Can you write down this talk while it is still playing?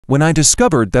When I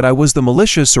discovered that I was the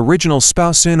malicious original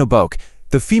spouse in a book,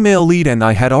 the female lead and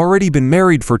I had already been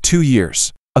married for 2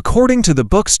 years. According to the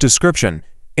book's description,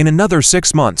 in another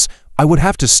 6 months, I would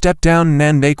have to step down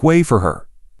and make way for her.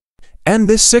 And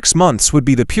this 6 months would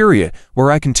be the period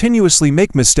where I continuously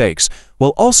make mistakes,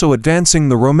 while also advancing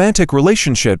the romantic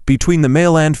relationship between the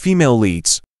male and female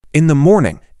leads. In the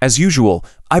morning, as usual,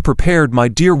 I prepared my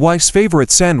dear wife's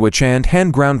favorite sandwich and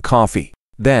hand-ground coffee.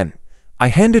 Then, I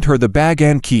handed her the bag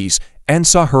and keys, and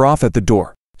saw her off at the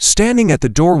door. Standing at the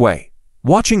doorway,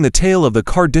 watching the tail of the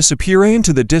car disappear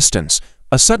into the distance,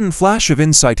 a sudden flash of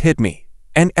insight hit me,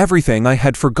 and everything I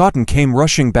had forgotten came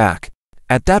rushing back.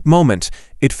 At that moment,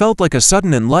 it felt like a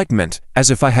sudden enlightenment, as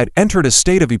if I had entered a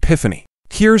state of epiphany.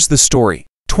 Here's the story.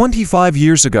 25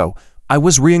 years ago, I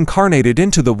was reincarnated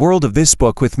into the world of this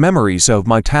book with memories of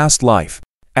my past life.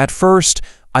 At first,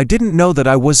 I didn't know that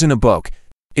I was in a book.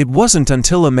 It wasn't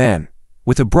until a man,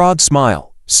 with a broad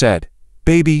smile, said,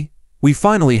 "Baby, we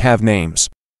finally have names.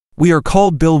 We are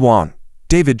called Bill Wong,"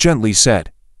 David gently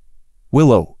said.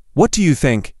 "Willow, what do you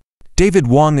think?" David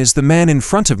Wong is the man in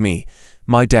front of me,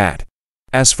 my dad.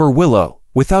 As for Willow,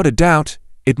 without a doubt,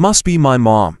 it must be my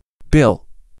mom. Bill.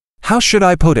 How should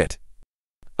I put it?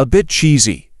 A bit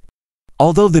cheesy.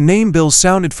 Although the name Bill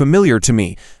sounded familiar to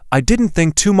me, I didn't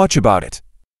think too much about it.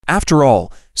 After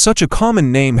all, such a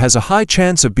common name has a high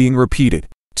chance of being repeated.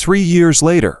 3 years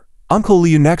later, Uncle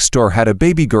Liu next door had a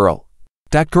baby girl.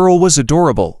 That girl was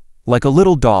adorable, like a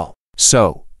little doll.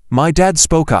 So, my dad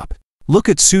spoke up. "Look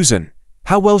at Susan.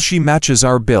 How well she matches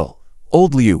our Bill.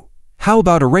 Old Liu, how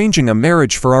about arranging a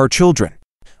marriage for our children?"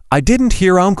 I didn't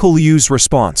hear Uncle Liu's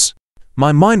response.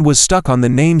 My mind was stuck on the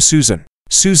name Susan.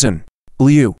 Susan.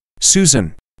 Liu.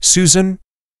 Susan. Susan.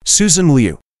 Susan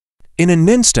Liu. In an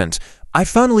instant, I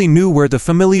finally knew where the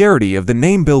familiarity of the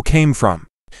name Bill came from.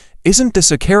 Isn't this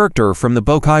a character from the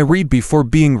book I read before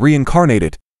being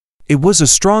reincarnated? It was a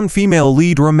strong female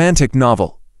lead romantic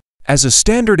novel. As a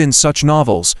standard in such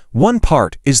novels, one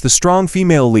part is the strong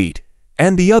female lead,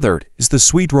 and the other is the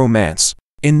sweet romance.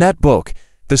 In that book,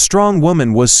 the strong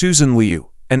woman was Susan Liu,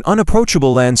 an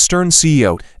unapproachable and stern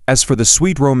CEO. As for the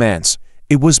sweet romance,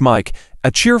 it was Mike,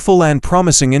 a cheerful and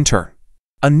promising intern.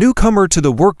 A newcomer to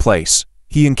the workplace,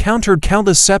 he encountered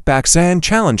countless setbacks and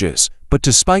challenges, but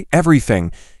despite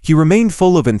everything, he remained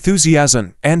full of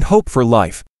enthusiasm and hope for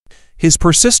life. His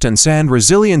persistence and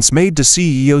resilience made the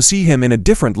CEO see him in a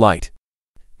different light.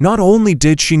 Not only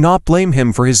did she not blame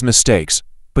him for his mistakes,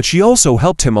 but she also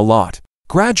helped him a lot.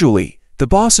 Gradually, the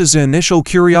boss's initial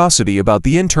curiosity about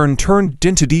the intern turned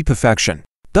into deep affection.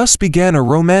 Thus began a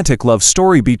romantic love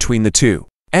story between the two.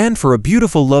 And for a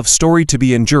beautiful love story to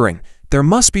be enduring, there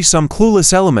must be some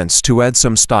clueless elements to add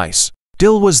some spice.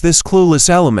 Dill was this clueless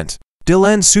element. Dill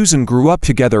and Susan grew up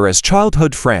together as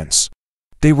childhood friends.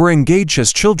 They were engaged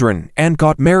as children and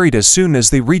got married as soon as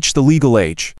they reached the legal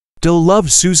age. Dill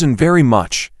loved Susan very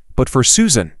much, but for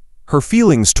Susan, her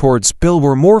feelings towards Bill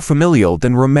were more familial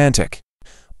than romantic.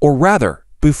 Or rather,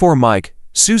 before Mike,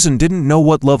 Susan didn't know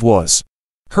what love was.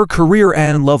 Her career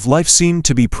and love life seemed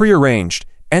to be prearranged,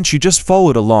 and she just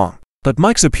followed along. But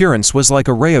Mike's appearance was like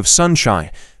a ray of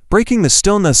sunshine, breaking the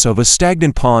stillness of a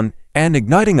stagnant pond and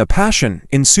igniting a passion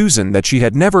in Susan that she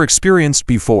had never experienced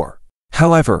before.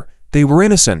 However, they were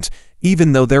innocent.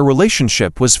 Even though their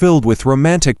relationship was filled with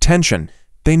romantic tension,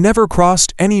 they never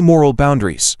crossed any moral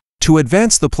boundaries. To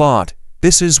advance the plot,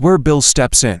 this is where Bill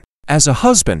steps in. As a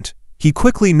husband, he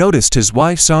quickly noticed his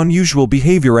wife's unusual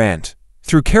behavior and,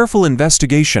 through careful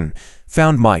investigation,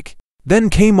 found Mike. Then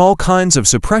came all kinds of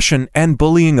suppression and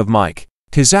bullying of Mike.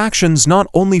 His actions not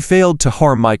only failed to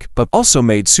harm Mike but also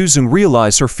made Susan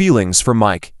realize her feelings for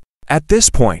Mike. At this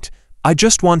point, I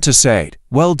just want to say,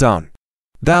 well done.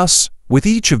 Thus, with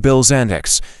each of Bill's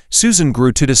antics, Susan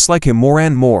grew to dislike him more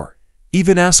and more,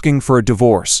 even asking for a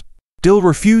divorce. Dill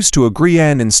refused to agree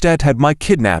and instead had Mike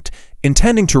kidnapped,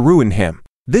 intending to ruin him.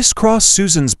 This crossed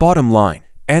Susan's bottom line,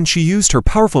 and she used her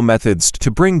powerful methods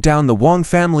to bring down the Wong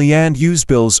family and use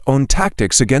Bill's own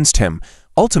tactics against him,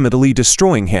 ultimately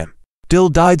destroying him. Dill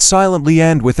died silently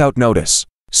and without notice.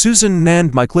 Susan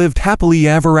and Mike lived happily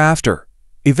ever after,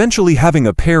 eventually having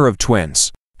a pair of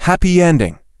twins. Happy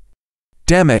ending.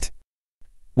 Damn it.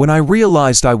 When I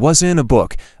realized I was in a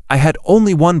book, I had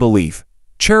only one belief: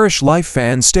 cherish life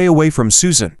and stay away from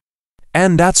Susan.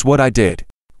 And that's what I did.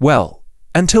 Well,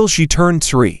 until she turned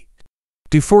 3.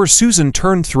 Before Susan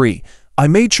turned 3, I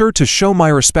made sure to show my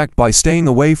respect by staying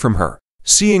away from her,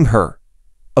 seeing her,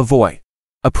 avoid,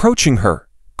 approaching her,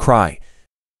 cry.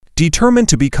 Determined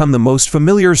to become the most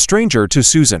familiar stranger to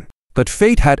Susan. But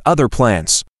fate had other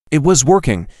plans. It was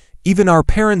working. Even our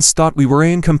parents thought we were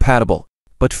incompatible.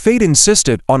 But fate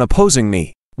insisted on opposing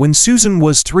me. When Susan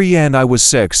was 3 and I was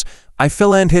 6, I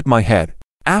fell and hit my head.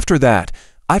 After that,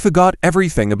 I forgot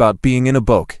everything about being in a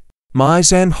book. My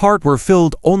eyes and heart were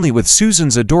filled only with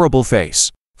Susan's adorable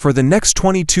face. For the next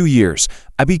 22 years,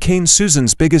 I became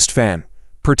Susan's biggest fan,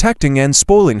 protecting and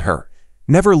spoiling her,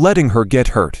 never letting her get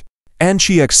hurt. And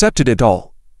she accepted it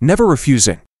all, never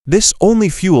refusing. This only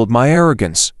fueled my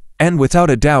arrogance, and without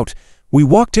a doubt, we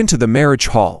walked into the marriage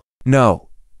hall. No,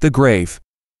 the grave.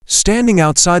 Standing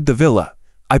outside the villa,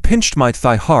 I pinched my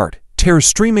thigh hard, tears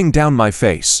streaming down my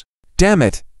face. Damn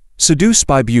it, seduced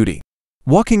by beauty.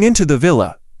 Walking into the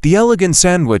villa, the elegant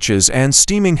sandwiches and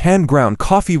steaming hand-ground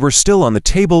coffee were still on the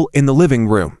table in the living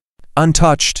room,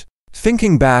 untouched.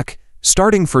 Thinking back,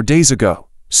 starting 4 days ago,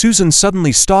 Susan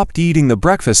suddenly stopped eating the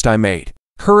breakfast I made.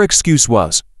 Her excuse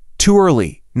was, too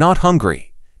early, not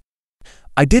hungry.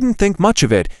 I didn't think much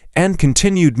of it and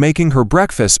continued making her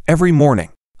breakfast every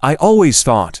morning. I always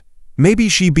thought, maybe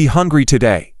she'd be hungry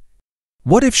today.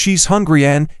 What if she's hungry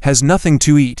and has nothing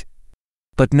to eat?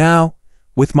 But now,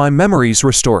 with my memories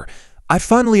restored, I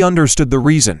finally understood the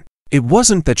reason. It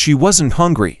wasn't that she wasn't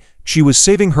hungry, she was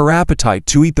saving her appetite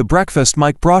to eat the breakfast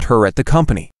Mike brought her at the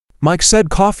company. Mike said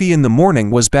coffee in the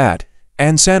morning was bad,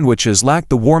 and sandwiches lacked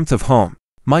the warmth of home.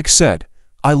 Mike said,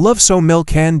 I love so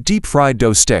milk and deep-fried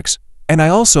dough sticks, and I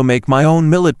also make my own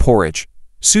millet porridge.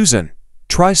 Susan,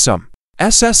 try some.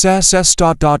 SSSS.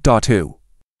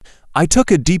 I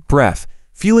took a deep breath,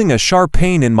 feeling a sharp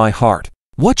pain in my heart.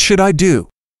 What should I do?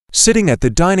 Sitting at the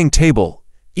dining table,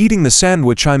 eating the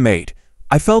sandwich I made,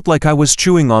 I felt like I was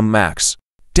chewing on Max.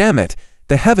 Damn it,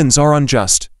 the heavens are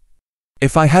unjust.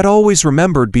 If I had always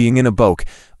remembered being in a book,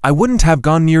 I wouldn't have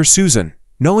gone near Susan,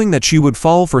 knowing that she would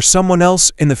fall for someone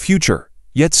else in the future,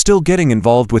 yet still getting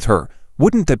involved with her.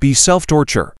 Wouldn't that be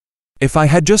self-torture? If I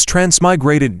had just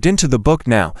transmigrated into the book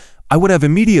now, I would have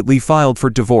immediately filed for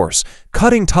divorce,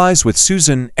 cutting ties with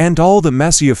Susan and all the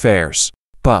messy affairs.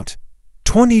 But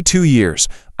 22 years,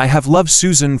 I have loved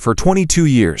Susan for 22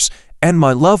 years, and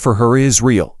my love for her is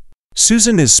real.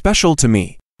 Susan is special to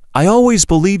me. I always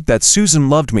believed that Susan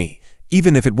loved me,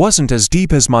 even if it wasn't as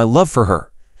deep as my love for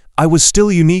her. I was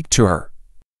still unique to her.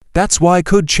 That's why I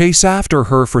could chase after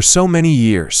her for so many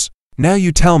years. Now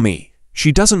you tell me,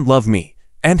 she doesn't love me,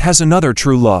 and has another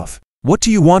true love. What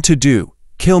do you want to do?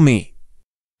 Kill me?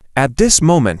 At this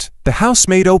moment, the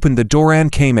housemaid opened the door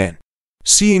and came in.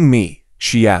 Seeing me,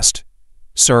 she asked,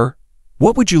 Sir,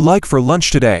 what would you like for lunch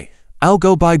today? I'll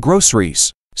go buy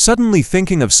groceries. Suddenly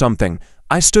thinking of something,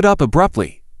 I stood up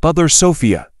abruptly. Butler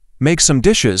Sophia, make some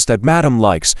dishes that Madam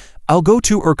likes. I'll go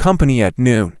to her company at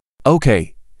noon.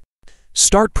 Okay.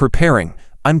 Start preparing.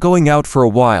 I'm going out for a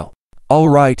while. All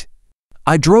right.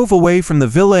 I drove away from the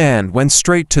villa and went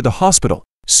straight to the hospital.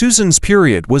 Susan's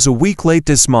period was a week late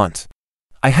this month.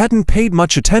 I hadn't paid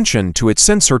much attention to it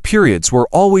since her periods were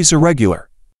always irregular.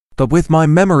 But with my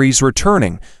memories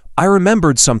returning, I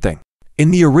remembered something.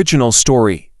 In the original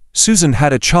story, Susan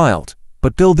had a child,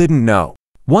 but Bill didn't know.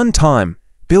 One time,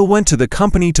 Bill went to the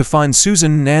company to find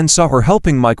Susan and saw her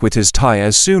helping Mike with his tie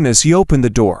as soon as he opened the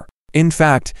door. In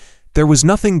fact, there was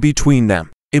nothing between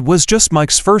them. It was just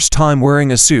Mike's first time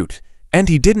wearing a suit, and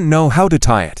he didn't know how to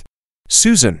tie it.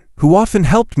 Susan, who often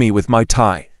helped me with my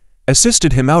tie,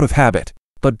 assisted him out of habit.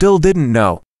 But Bill didn't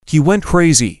know. He went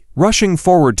crazy, rushing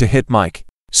forward to hit Mike.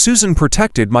 Susan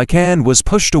protected Mike and was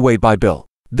pushed away by Bill.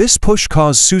 This push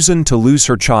caused Susan to lose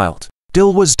her child.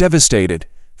 Bill was devastated,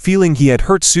 feeling he had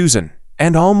hurt Susan,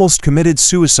 and almost committed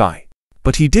suicide.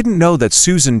 But he didn't know that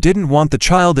Susan didn't want the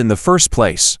child in the first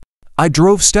place. I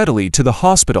drove steadily to the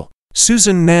hospital.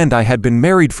 Susan and I had been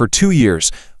married for 2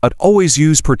 years, but always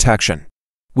used protection.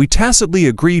 We tacitly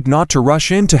agreed not to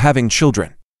rush into having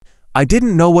children. I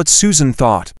didn't know what Susan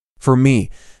thought. For me,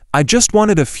 I just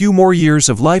wanted a few more years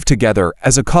of life together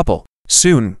as a couple.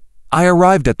 Soon, I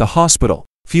arrived at the hospital.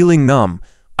 Feeling numb,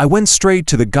 I went straight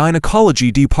to the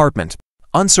gynecology department.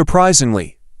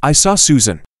 Unsurprisingly, I saw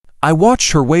Susan. I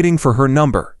watched her waiting for her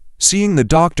number, seeing the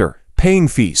doctor, paying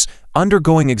fees,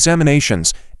 undergoing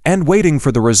examinations, and waiting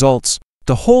for the results.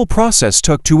 The whole process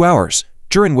took 2 hours,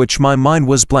 during which my mind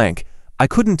was blank. I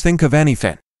couldn't think of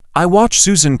anything. I watched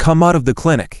Susan come out of the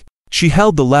clinic. She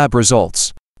held the lab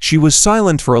results. She was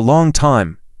silent for a long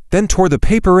time, then tore the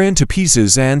paper into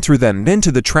pieces and threw them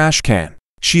into the trash can.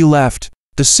 She left.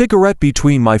 The cigarette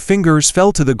between my fingers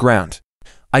fell to the ground.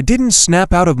 I didn't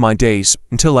snap out of my daze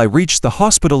until I reached the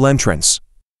hospital entrance.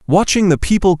 Watching the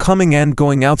people coming and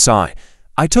going outside,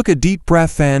 I took a deep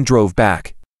breath and drove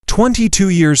back. 22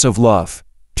 years of love,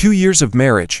 2 years of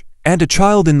marriage, and a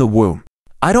child in the womb.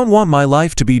 I don't want my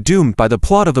life to be doomed by the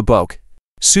plot of a book.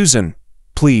 Susan,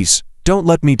 please, don't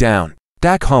let me down.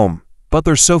 Back home,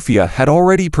 Butler Sophia had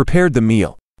already prepared the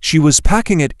meal. She was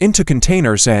packing it into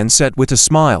containers and said with a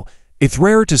smile, "It's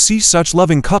rare to see such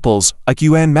loving couples like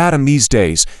you and Madam these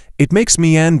days. It makes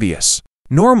me envious."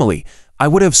 Normally, I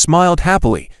would have smiled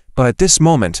happily, but at this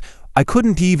moment, I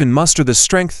couldn't even muster the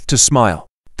strength to smile.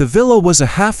 The villa was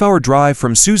a half-hour drive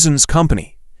from Susan's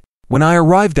company. When I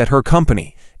arrived at her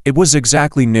company, it was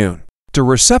exactly noon. The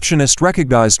receptionist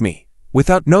recognized me.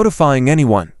 Without notifying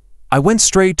anyone, I went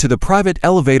straight to the private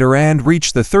elevator and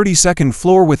reached the 32nd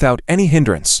floor without any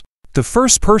hindrance. The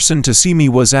first person to see me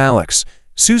was Alex,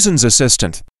 Susan's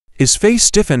assistant. His face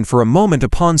stiffened for a moment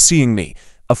upon seeing me,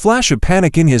 a flash of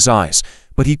panic in his eyes,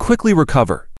 but he quickly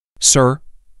recovered. "Sir,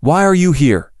 why are you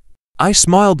here?" I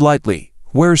smiled lightly.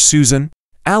 "Where's Susan?"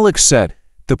 Alex said,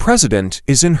 "The president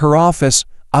is in her office.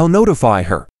 I'll notify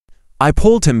her." I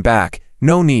pulled him back.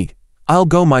 "No need. I'll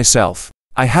go myself.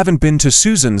 I haven't been to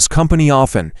Susan's company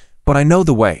often, but I know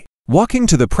the way." Walking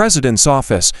to the president's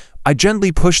office, I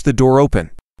gently pushed the door open.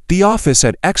 The office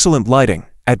had excellent lighting.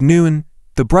 At noon,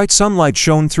 the bright sunlight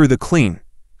shone through the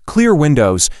clear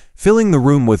windows, filling the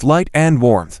room with light and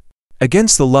warmth.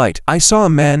 Against the light, I saw a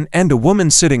man and a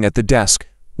woman sitting at the desk,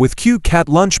 with cute cat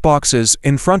lunchboxes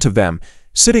in front of them,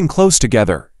 sitting close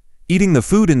together, eating the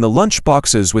food in the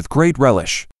lunchboxes with great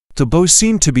relish. The both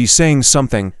seemed to be saying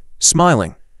something,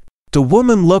 smiling. The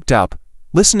woman looked up,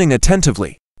 listening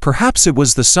attentively. Perhaps it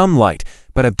was the sunlight,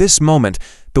 but at this moment,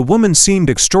 the woman seemed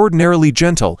extraordinarily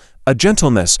gentle, a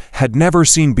gentleness had never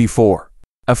seen before.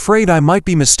 Afraid I might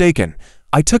be mistaken,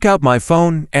 I took out my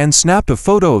phone and snapped a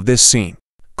photo of this scene.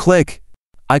 Click.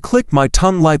 I clicked my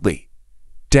tongue lightly.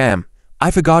 Damn,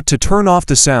 I forgot to turn off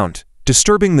the sound,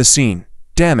 disturbing the scene.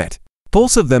 Damn it.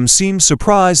 Both of them seemed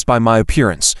surprised by my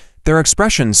appearance, their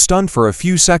expressions stunned for a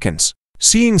few seconds.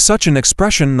 Seeing such an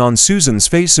expression on Susan's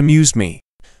face amused me.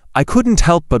 I couldn't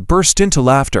help but burst into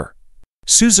laughter.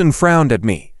 Susan frowned at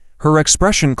me, her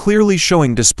expression clearly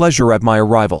showing displeasure at my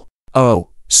arrival. "Oh,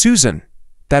 Susan,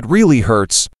 that really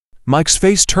hurts." Mike's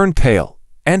face turned pale,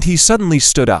 and he suddenly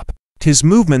stood up. His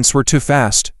movements were too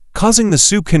fast, causing the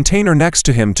soup container next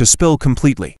to him to spill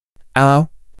completely. "Ow!"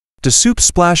 The soup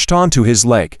splashed onto his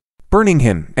leg, burning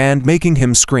him and making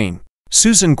him scream.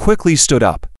 Susan quickly stood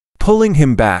up, pulling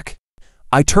him back.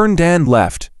 I turned and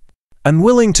left,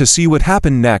 unwilling to see what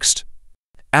happened next.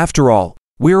 After all,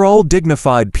 we're all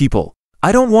dignified people.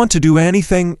 I don't want to do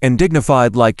anything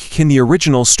undignified like in the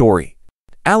original story.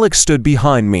 Alex stood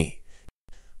behind me,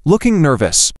 looking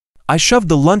nervous. I shoved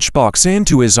the lunchbox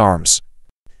into his arms.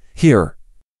 "Here.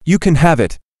 You can have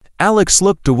it." Alex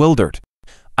looked bewildered.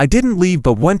 I didn't leave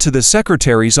but went to the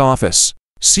secretary's office.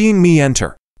 Seeing me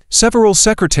enter, several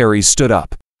secretaries stood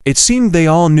up. It seemed they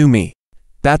all knew me.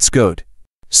 That's good.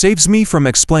 Saves me from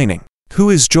explaining. "Who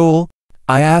is Joel?"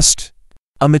 I asked.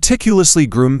 A meticulously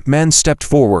groomed man stepped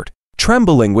forward,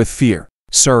 trembling with fear.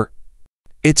 "Sir,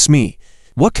 it's me.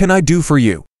 What can I do for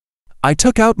you?" I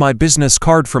took out my business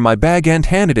card from my bag and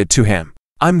handed it to him.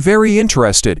 "I'm very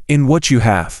interested in what you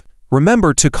have.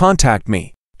 Remember to contact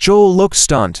me." Joel looked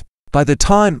stunned. By the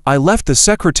time I left the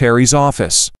secretary's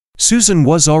office, Susan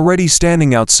was already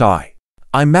standing outside.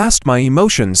 I masked my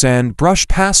emotions and brushed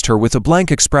past her with a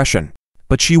blank expression.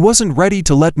 But she wasn't ready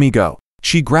to let me go.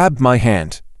 She grabbed my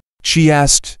hand. She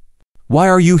asked, "Why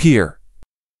are you here?"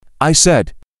 I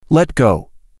said, "Let go."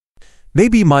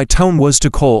 Maybe my tone was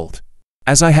too cold,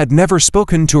 as I had never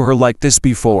spoken to her like this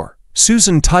before.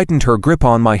 Susan tightened her grip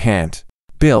on my hand.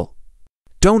 "Bill,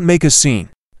 don't make a scene."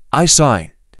 I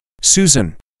sighed.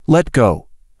 "Susan, let go.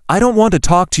 I don't want to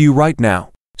talk to you right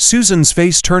now." Susan's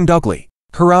face turned ugly,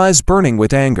 her eyes burning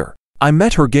with anger. I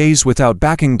met her gaze without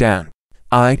backing down.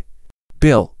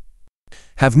 Bill,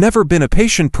 have never been a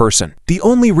patient person. The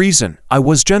only reason I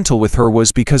was gentle with her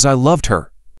was because I loved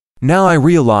her. Now I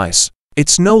realize,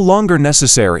 it's no longer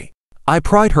necessary. I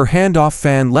pried her hand off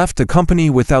and left the company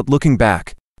without looking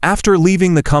back. After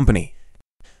leaving the company,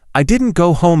 I didn't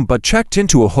go home but checked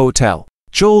into a hotel.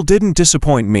 Joel didn't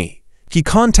disappoint me. He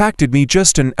contacted me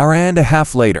just an hour and a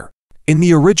half later. In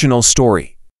the original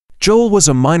story, Joel was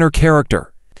a minor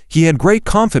character. He had great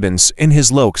confidence in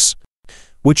his looks,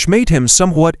 which made him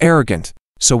somewhat arrogant.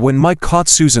 So when Mike caught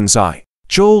Susan's eye,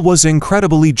 Joel was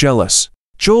incredibly jealous.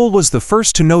 Joel was the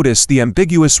first to notice the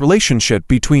ambiguous relationship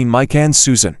between Mike and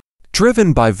Susan.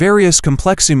 Driven by various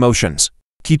complex emotions,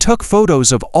 he took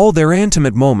photos of all their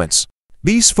intimate moments.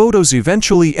 These photos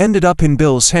eventually ended up in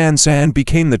Bill's hands and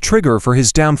became the trigger for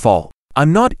his downfall.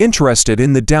 I'm not interested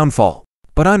in the downfall,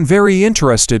 but I'm very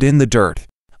interested in the dirt.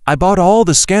 I bought all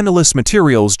the scandalous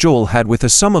materials Joel had with a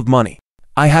sum of money.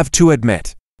 I have to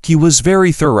admit, he was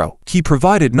very thorough. He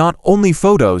provided not only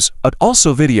photos, but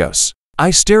also videos.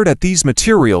 I stared at these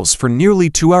materials for nearly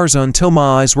 2 hours until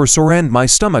my eyes were sore and my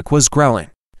stomach was growling.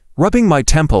 rubbing my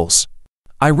temples.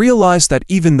 I realized that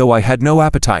even though I had no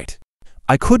appetite,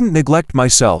 I couldn't neglect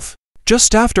myself.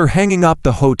 Just after hanging up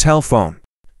the hotel phone,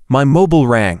 my mobile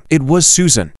rang. It was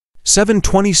Susan.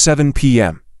 7:27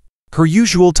 p.m. Her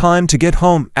usual time to get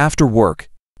home after work.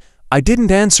 I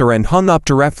didn't answer and hung up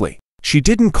directly. She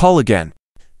didn't call again.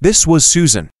 This was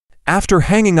Susan. After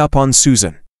hanging up on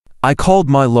Susan, I called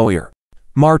my lawyer.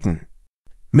 Martin.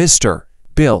 Mr.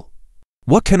 Bill.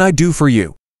 What can I do for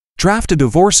you? Draft a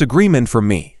divorce agreement for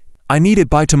me. I need it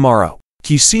by tomorrow.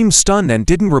 He seemed stunned and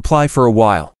didn't reply for a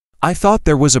while. I thought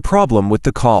there was a problem with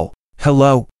the call.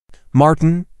 Hello?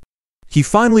 Martin? He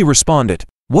finally responded.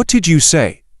 What did you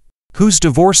say? Whose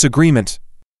divorce agreement?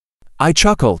 I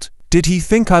chuckled. Did he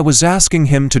think I was asking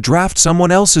him to draft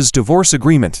someone else's divorce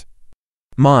agreement?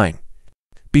 Mine.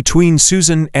 Between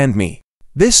Susan and me.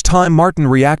 This time Martin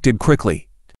reacted quickly.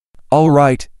 All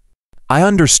right. I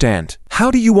understand.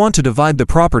 How do you want to divide the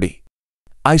property?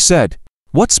 I said.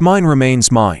 What's mine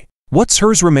remains mine. What's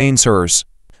hers remains hers.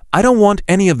 I don't want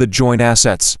any of the joint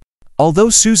assets. Although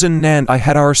Susan and I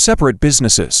had our separate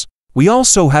businesses, we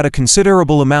also had a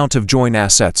considerable amount of joint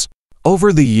assets.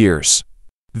 Over the years,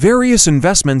 various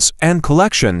investments and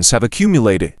collections have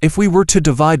accumulated. If we were to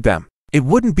divide them, it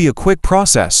wouldn't be a quick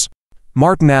process.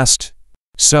 Martin asked.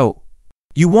 So,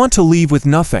 you want to leave with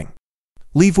nothing?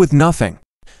 Leave with nothing.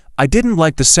 I didn't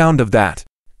like the sound of that.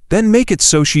 Then make it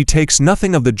so she takes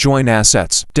nothing of the joint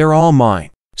assets. They're all mine.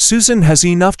 Susan has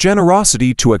enough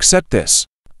generosity to accept this.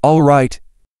 All right.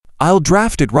 I'll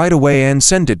draft it right away and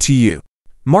send it to you.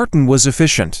 Martin was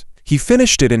efficient. He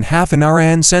finished it in half an hour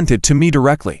and sent it to me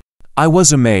directly. I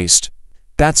was amazed.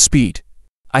 That speed.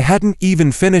 I hadn't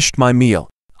even finished my meal.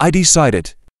 I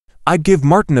decided I'd give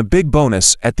Martin a big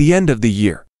bonus at the end of the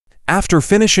year. After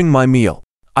finishing my meal,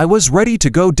 I was ready to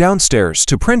go downstairs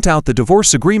to print out the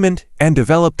divorce agreement and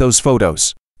develop those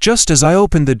photos. Just as I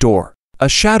opened the door, a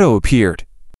shadow appeared,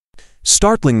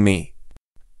 startling me.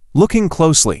 Looking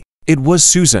closely, it was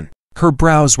Susan. Her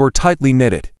brows were tightly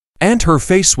knitted, and her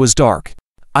face was dark.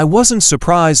 I wasn't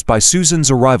surprised by Susan's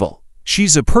arrival.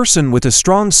 She's a person with a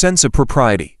strong sense of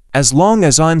propriety. As long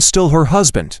as I'm still her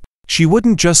husband, she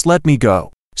wouldn't just let me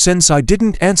go. Since I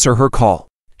didn't answer her call,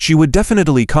 she would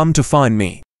definitely come to find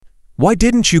me. Why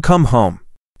didn't you come home?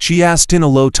 She asked in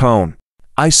a low tone.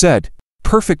 I said,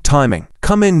 perfect timing.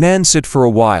 Come in and sit for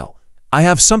a while. I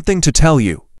have something to tell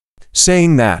you.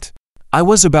 Saying that, I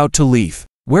was about to leave.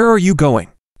 Where are you going?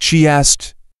 She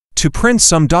asked. To print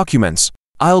some documents.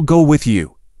 I'll go with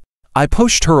you. I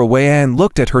pushed her away and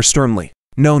looked at her sternly.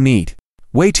 No need.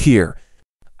 Wait here.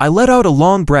 I let out a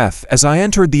long breath as I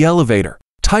entered the elevator,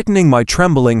 tightening my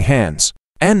trembling hands,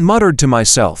 and muttered to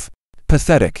myself,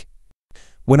 pathetic.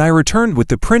 When I returned with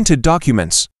the printed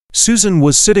documents, Susan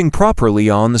was sitting properly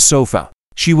on the sofa.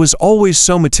 She was always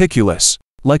so meticulous,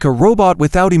 like a robot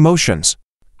without emotions.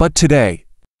 But today,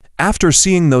 after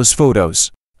seeing those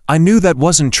photos, I knew that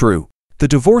wasn't true. The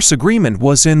divorce agreement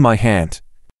was in my hand.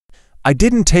 I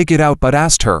didn't take it out but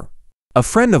asked her. A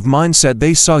friend of mine said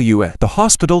they saw you at the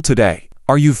hospital today.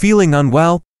 Are you feeling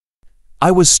unwell?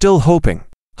 I was still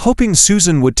hoping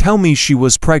Susan would tell me she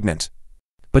was pregnant.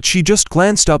 But she just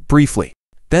glanced up briefly,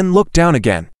 then looked down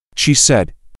again. She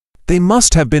said, they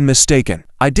must have been mistaken.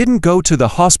 I didn't go to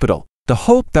the hospital. The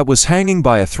hope that was hanging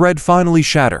by a thread finally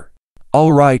shattered.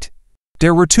 All right.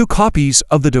 There were 2 copies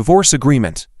of the divorce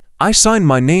agreement. I signed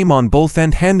my name on both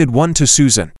and handed one to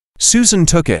Susan. Susan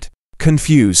took it,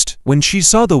 confused. When she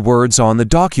saw the words on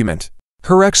the document,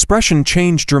 her expression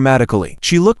changed dramatically.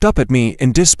 She looked up at me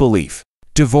in disbelief.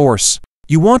 Divorce?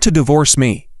 You want to divorce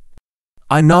me?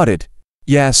 I nodded.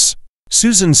 Yes.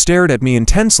 Susan stared at me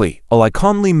intensely while I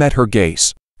calmly met her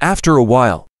gaze. After a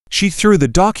while, she threw the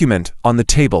document on the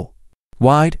table.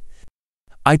 Wide.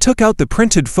 I took out the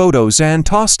printed photos and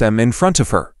tossed them in front of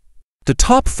her. The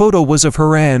top photo was of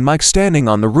her and Mike standing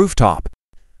on the rooftop,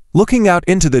 looking out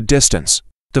into the distance.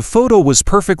 The photo was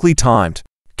perfectly timed,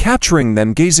 capturing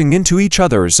them gazing into each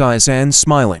other's eyes and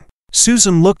smiling.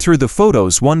 Susan looked through the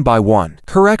photos one by one.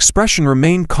 Her expression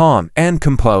remained calm and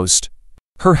composed,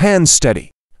 her hands steady.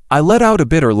 I let out a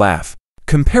bitter laugh,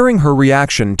 comparing her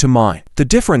reaction to mine. The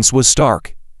difference was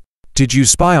stark. Did you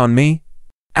spy on me?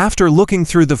 After looking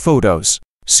through the photos,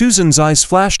 Susan's eyes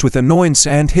flashed with annoyance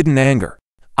and hidden anger.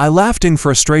 I laughed in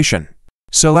frustration.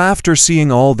 So after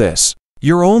seeing all this,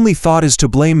 your only thought is to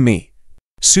blame me?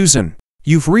 Susan,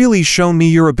 you've really shown me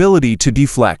your ability to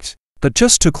deflect. But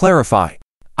just to clarify,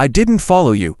 I didn't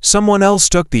follow you. Someone else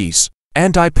took these,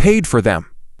 and I paid for them.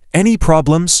 Any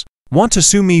problems? Want to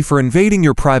sue me for invading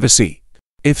your privacy?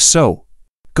 If so,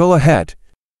 go ahead.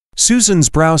 Susan's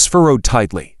brows furrowed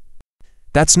tightly.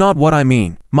 That's not what I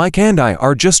mean. Mike and I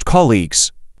are just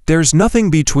colleagues. There's nothing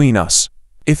between us.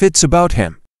 If it's about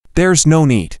him, there's no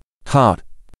need. Huh?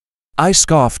 I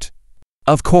scoffed.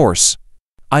 Of course.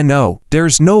 I know,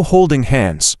 there's no holding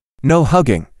hands, no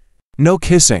hugging, no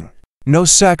kissing, no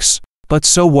sex, but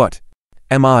so what?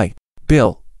 Am I,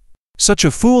 Bill, such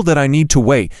a fool that I need to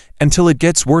wait until it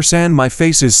gets worse and my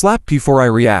face is slapped before I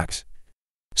react?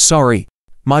 Sorry,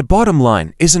 my bottom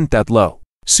line isn't that low.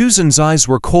 Susan's eyes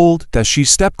were cold as she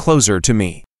stepped closer to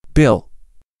me. Bill,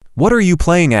 what are you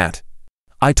playing at?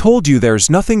 I told you there's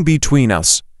nothing between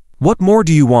us. What more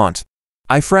do you want?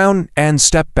 I frowned and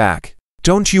stepped back.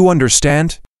 Don't you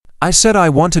understand? I said I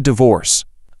want a divorce.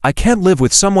 I can't live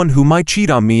with someone who might cheat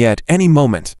on me at any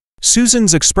moment.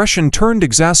 Susan's expression turned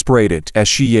exasperated as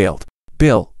she yelled,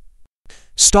 Bill,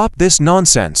 stop this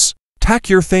nonsense. Pack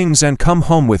your things and come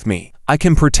home with me. I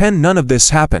can pretend none of this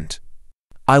happened.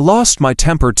 I lost my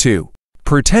temper too.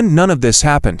 Pretend none of this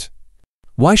happened.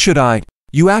 Why should I?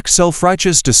 You act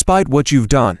self-righteous despite what you've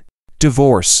done.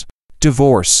 Divorce.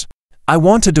 Divorce. I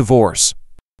want a divorce.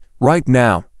 Right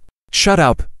now. Shut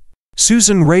up.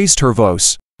 Susan raised her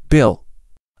voice. Bill,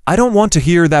 I don't want to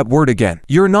hear that word again.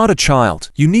 You're not a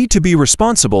child. You need to be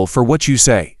responsible for what you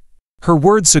say. Her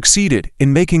words succeeded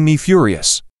in making me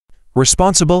furious.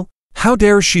 Responsible? How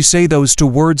dare she say those two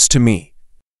words to me?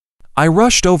 I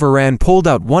rushed over and pulled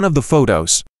out one of the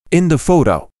photos. In the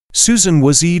photo, Susan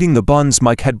was eating the buns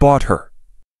Mike had bought her,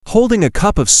 holding a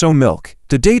cup of soy milk.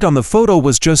 The date on the photo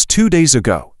was just 2 days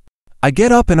ago. I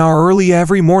get up an hour early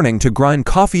every morning to grind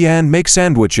coffee and make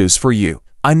sandwiches for you.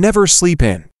 I never sleep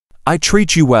in. I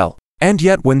treat you well. And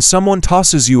yet when someone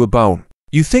tosses you a bone,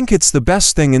 you think it's the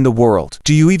best thing in the world.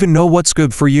 Do you even know what's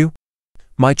good for you?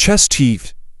 My chest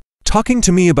heaved. Talking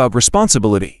to me about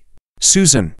responsibility.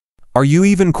 Susan, are you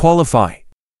even qualified?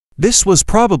 This was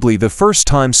probably the first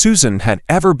time Susan had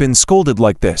ever been scolded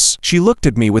like this. She looked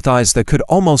at me with eyes that could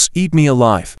almost eat me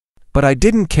alive. But I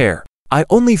didn't care. I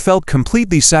only felt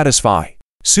completely satisfied.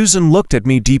 Susan looked at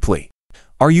me deeply.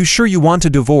 Are you sure you want a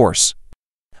divorce?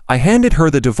 I handed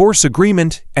her the divorce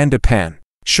agreement and a pen,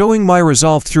 showing my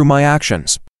resolve through my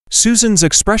actions. Susan's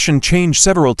expression changed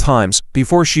several times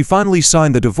before she finally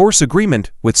signed the divorce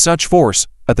agreement with such force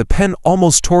that the pen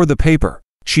almost tore the paper.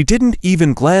 She didn't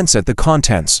even glance at the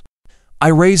contents. I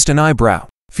raised an eyebrow,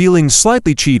 feeling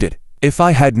slightly cheated. If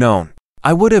I had known,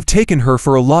 I would have taken her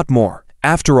for a lot more.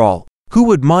 After all, who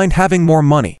would mind having more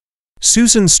money?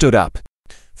 Susan stood up,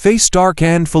 face dark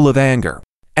and full of anger,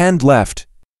 and left.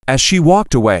 As she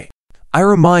walked away, I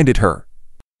reminded her,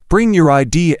 bring your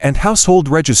ID and household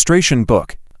registration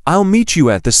book. I'll meet you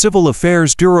at the Civil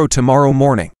Affairs Bureau tomorrow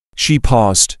morning. She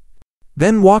paused,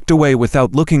 then walked away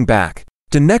without looking back.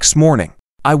 The next morning,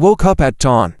 I woke up at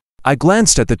dawn. I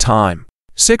glanced at the time.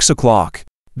 6 o'clock.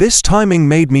 This timing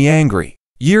made me angry.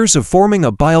 Years of forming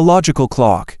a biological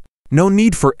clock. No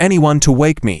need for anyone to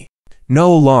wake me.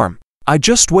 No alarm. I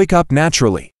just wake up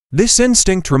naturally. This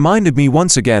instinct reminded me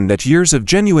once again that years of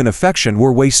genuine affection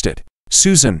were wasted.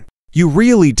 Susan, you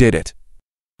really did it.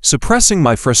 Suppressing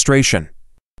my frustration,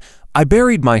 I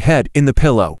buried my head in the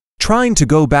pillow, trying to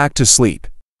go back to sleep.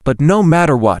 But no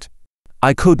matter what,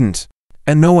 I couldn't.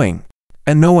 Annoying.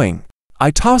 Annoying. I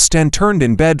tossed and turned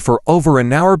in bed for over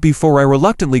an hour before I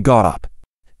reluctantly got up.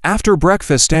 After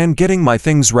breakfast and getting my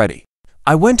things ready,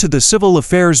 I went to the Civil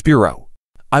Affairs Bureau.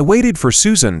 I waited for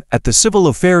Susan at the Civil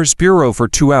Affairs Bureau for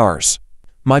 2 hours.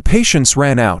 My patience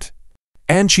ran out,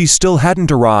 and she still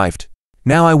hadn't arrived.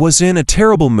 Now I was in a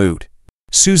terrible mood.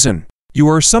 Susan, you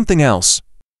are something else.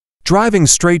 Driving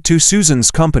straight to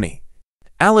Susan's company,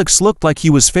 Alex looked like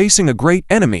he was facing a great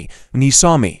enemy when he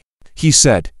saw me. He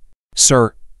said,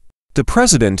 Sir, the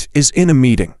president is in a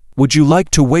meeting. Would you like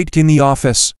to wait in the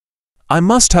office? I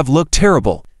must have looked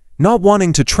terrible, not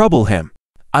wanting to trouble him.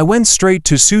 I went straight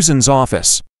to Susan's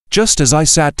office. Just as I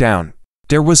sat down,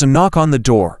 there was a knock on the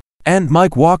door, and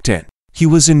Mike walked in. He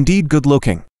was indeed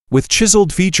good-looking, with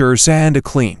chiseled features and a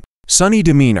clean, sunny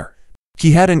demeanor.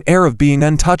 He had an air of being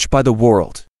untouched by the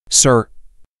world. Sir,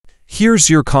 here's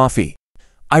your coffee.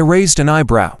 I raised an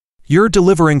eyebrow. You're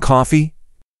delivering coffee?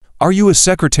 Are you a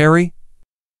secretary?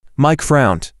 Mike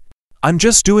frowned. I'm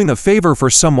just doing a favor for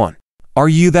someone. Are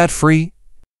you that free?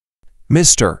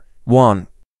 Mr. Juan,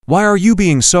 why are you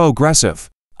being so aggressive?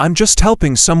 I'm just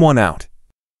helping someone out.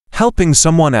 Helping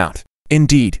someone out,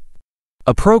 indeed.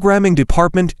 A programming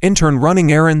department intern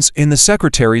running errands in the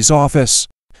secretary's office.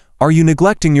 Are you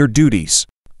neglecting your duties?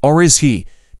 Or is he?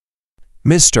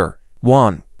 Mr.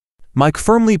 Juan. Mike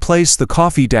firmly placed the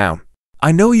coffee down.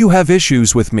 I know you have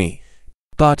issues with me.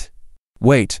 But,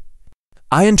 wait.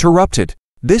 I interrupted.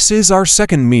 This is our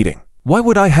second meeting. Why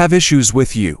would I have issues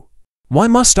with you? Why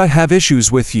must I have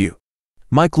issues with you?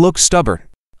 Mike looked stubborn.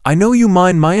 I know you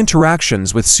mind my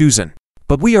interactions with Susan,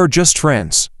 but we are just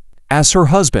friends. As her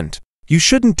husband, you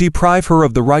shouldn't deprive her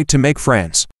of the right to make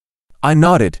friends. I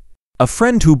nodded. A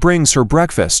friend who brings her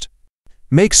breakfast,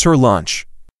 makes her lunch,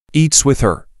 eats with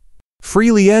her,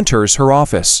 freely enters her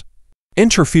office,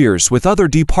 interferes with other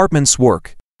departments'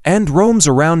 work, and roams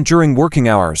around during working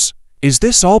hours. Is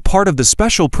this all part of the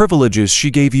special privileges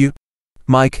she gave you?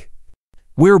 Mike,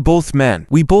 we're both men.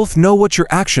 We both know what your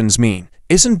actions mean.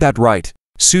 Isn't that right,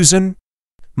 Susan?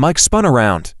 Mike spun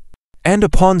around, and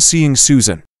upon seeing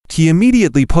Susan, he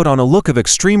immediately put on a look of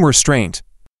extreme restraint,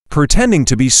 pretending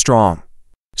to be strong.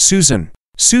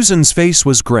 Susan's face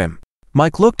was grim.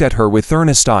 Mike looked at her with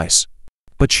earnest eyes,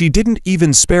 but she didn't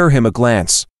even spare him a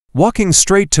glance. Walking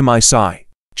straight to my side,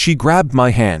 she grabbed my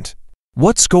hand.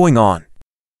 What's going on?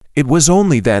 It was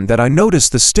only then that I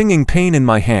noticed the stinging pain in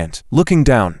my hand. Looking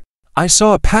down, I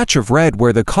saw a patch of red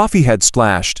where the coffee had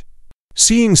splashed.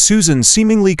 Seeing Susan's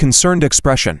seemingly concerned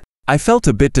expression, I felt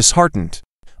a bit disheartened.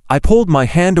 I pulled my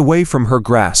hand away from her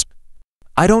grasp.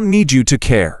 I don't need you to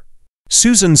care.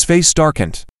 Susan's face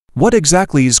darkened. What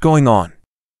exactly is going on?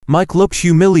 Mike looked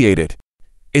humiliated.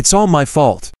 It's all my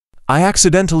fault. I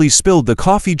accidentally spilled the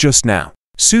coffee just now.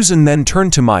 Susan then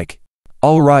turned to Mike.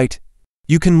 All right.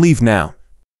 You can leave now.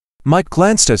 Mike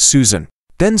glanced at Susan,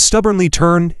 then stubbornly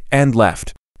turned and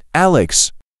left.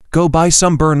 Alex, go buy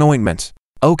some burn ointment.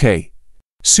 Okay.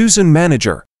 Susan,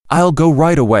 manager, I'll go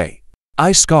right away.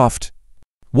 I scoffed.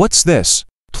 What's this?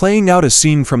 Playing out a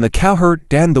scene from The Cowherd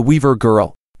and the Weaver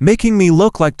Girl, making me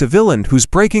look like the villain who's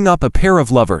breaking up a pair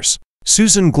of lovers.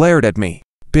 Susan glared at me.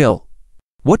 Bill,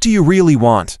 what do you really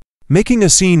want? Making a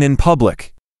scene in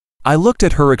public. I looked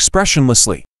at her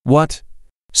expressionlessly. What?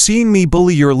 Seeing me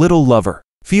bully your little lover.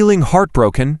 Feeling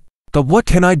heartbroken? But what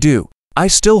can I do? I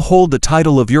still hold the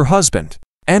title of your husband,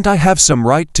 and I have some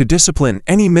right to discipline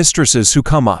any mistresses who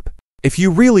come up. If you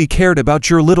really cared about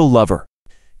your little lover,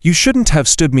 you shouldn't have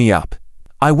stood me up.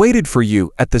 I waited for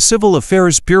you at the Civil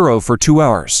Affairs Bureau for 2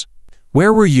 hours.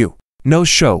 Where were you? No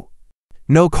show.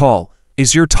 No call.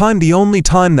 Is your time the only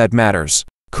time that matters?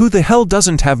 Who the hell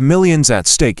doesn't have millions at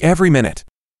stake every minute?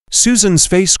 Susan's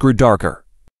face grew darker.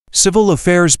 Civil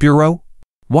Affairs Bureau?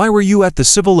 Why were you at the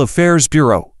Civil Affairs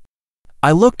Bureau?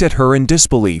 I looked at her in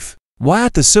disbelief. Why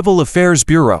at the Civil Affairs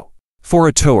Bureau? For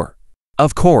a tour.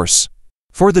 Of course.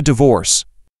 For the divorce.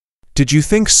 Did you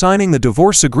think signing the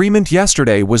divorce agreement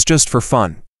yesterday was just for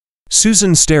fun?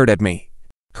 Susan stared at me,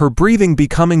 her breathing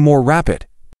becoming more rapid,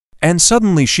 and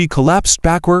suddenly she collapsed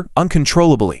backward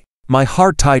uncontrollably. My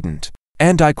heart tightened,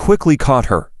 and I quickly caught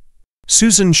her.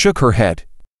 Susan shook her head,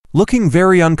 looking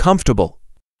very uncomfortable.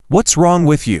 What's wrong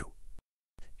with you?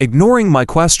 Ignoring my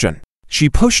question, she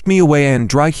pushed me away and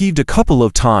dry heaved a couple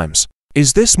of times.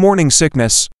 Is this morning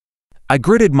sickness? I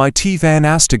gritted my teeth and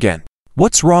asked again.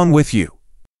 What's wrong with you?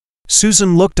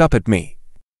 Susan looked up at me,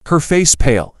 her face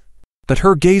pale, but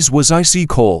her gaze was icy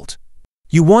cold.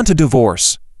 You want a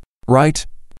divorce, right?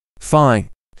 Fine.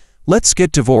 Let's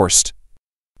get divorced.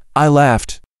 I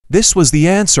laughed. This was the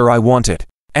answer I wanted,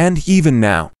 and even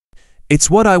now, it's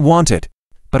what I wanted,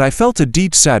 but I felt a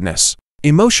deep sadness,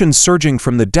 emotions surging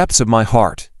from the depths of my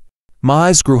heart. My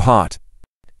eyes grew hot,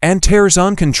 and tears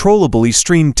uncontrollably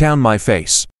streamed down my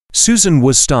face. Susan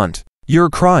was stunned. You're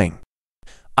crying.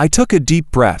 I took a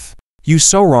deep breath. You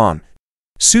so wrong.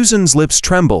 Susan's lips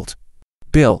trembled.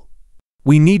 Bill,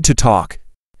 we need to talk.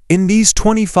 In these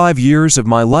 25 years of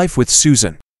my life with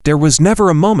Susan, there was never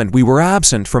a moment we were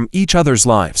absent from each other's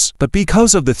lives, but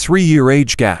because of the 3-year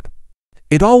age gap,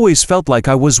 it always felt like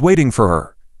I was waiting for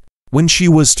her. When she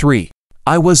was 3,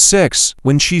 I was 6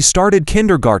 when she started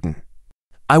kindergarten.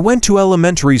 I went to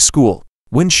elementary school.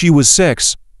 When she was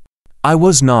 6, I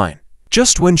was 9.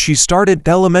 Just when she started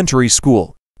elementary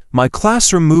school, my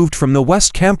classroom moved from the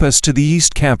West Campus to the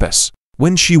East Campus.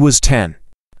 When she was 10,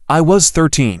 I was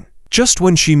 13. Just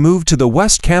when she moved to the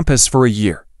West Campus for a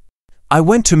year, I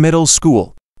went to middle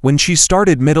school. When she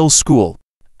started middle school,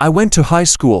 I went to high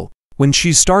school. When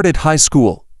she started high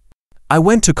school, I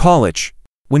went to college.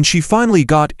 When she finally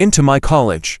got into my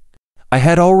college, I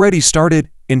had already started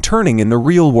interning in the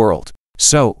real world.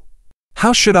 So,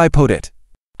 how should I put it?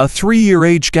 A 3-year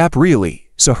age gap really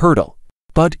is a hurdle.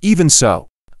 But even so,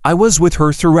 I was with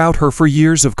her throughout her 4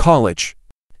 years of college.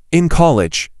 In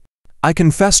college, I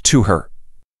confessed to her.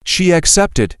 She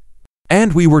accepted,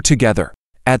 and we were together.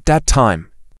 At that time,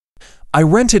 I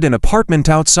rented an apartment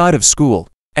outside of school,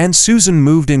 and Susan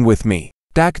moved in with me.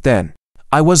 Back then,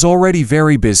 I was already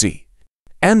very busy,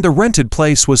 and the rented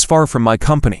place was far from my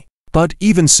company. But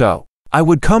even so, I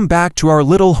would come back to our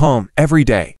little home every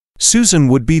day. Susan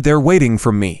would be there waiting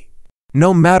for me.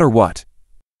 No matter what,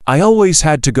 I always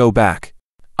had to go back.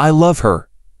 I love her.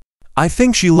 I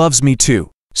think she loves me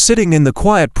too. Sitting in the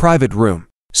quiet private room,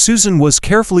 Susan was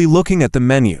carefully looking at the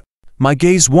menu. My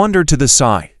gaze wandered to the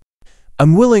side.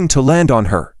 Unwilling to land on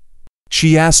her,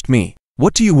 she asked me,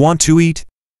 "What do you want to eat?"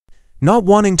 Not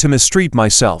wanting to mistreat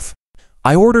myself,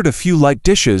 I ordered a few light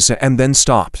dishes and then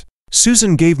stopped.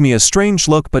 Susan gave me a strange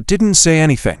look but didn't say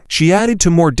anything. She added to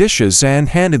more dishes and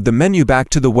handed the menu back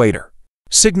to the waiter,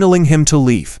 signaling him to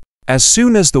leave. As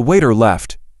soon as the waiter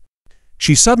left,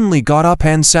 she suddenly got up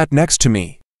and sat next to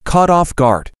me. Caught off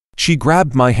guard, she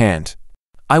grabbed my hand.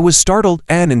 I was startled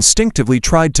and instinctively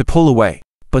tried to pull away,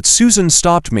 but Susan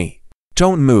stopped me.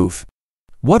 "Don't move."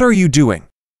 "What are you doing?"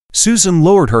 Susan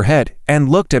lowered her head and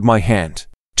looked at my hand.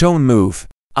 "Don't move.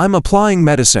 I'm applying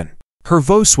medicine." Her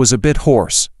voice was a bit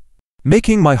hoarse,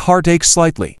 making my heart ache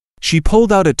slightly. She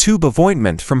pulled out a tube of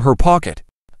ointment from her pocket.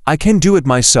 "I can do it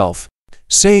myself."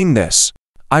 Saying this,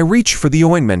 I reached for the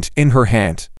ointment in her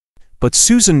hand, but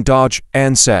Susan dodged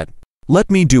and said, "Let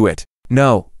me do it."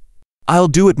 "No. I'll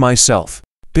do it myself,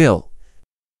 Bill."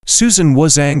 Susan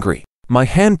was angry. My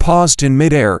hand paused in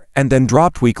midair and then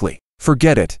dropped weakly.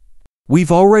 "Forget it.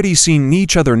 We've already seen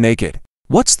each other naked.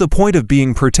 What's the point of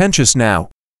being pretentious now?"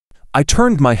 I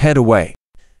turned my head away,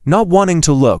 not wanting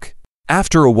to look.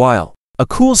 After a while, a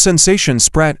cool sensation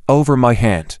spread over my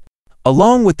hand.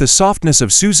 Along with the softness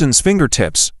of Susan's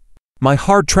fingertips, my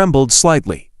heart trembled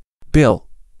slightly. "Bill,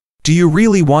 do you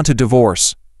really want a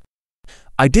divorce?"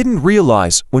 I didn't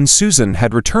realize when Susan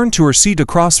had returned to her seat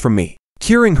across from me,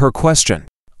 hearing her question.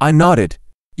 I nodded.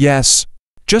 "Yes.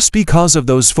 Just because of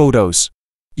those photos."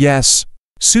 "Yes."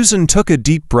 Susan took a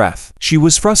deep breath. She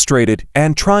was frustrated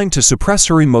and trying to suppress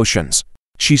her emotions.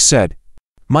 She said,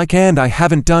 "Mike and I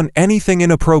haven't done anything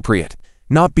inappropriate.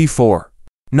 Not before.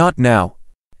 Not now.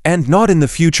 And not in the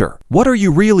future." "What are you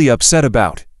really upset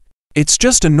about?" "It's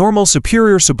just a normal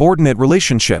superior-subordinate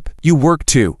relationship. You work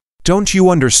too. Don't you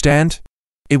understand?"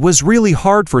 It was really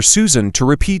hard for Susan to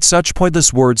repeat such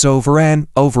pointless words over and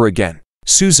over again.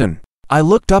 "Susan," I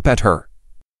looked up at her.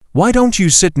 "Why don't you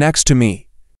sit next to me?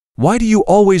 Why do you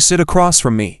always sit across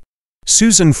from me?"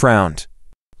 Susan frowned,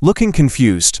 looking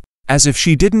confused, as if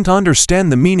she didn't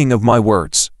understand the meaning of my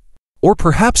words. Or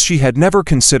perhaps she had never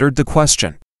considered the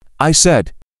question. I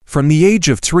said, "From the age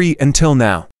of 3 until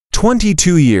now,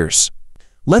 22 years.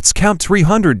 Let's count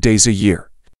 300 days a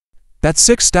year. That's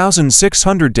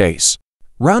 6,600 days.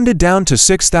 Rounded down to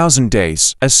 6,000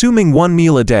 days, assuming one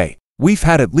meal a day. We've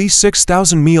had at least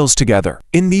 6,000 meals together.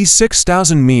 In these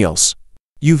 6,000 meals,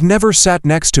 you've never sat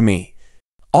next to me.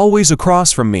 Always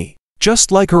across from me.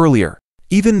 Just like earlier,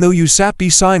 even though you sat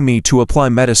beside me to apply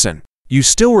medicine, you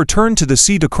still returned to the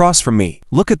seat across from me.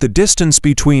 Look at the distance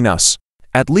between us.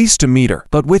 At least a meter.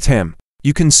 But with him,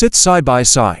 you can sit side by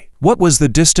side. What was the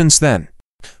distance then?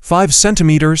 5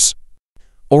 centimeters?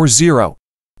 Or 0?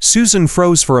 Susan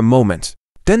froze for a moment,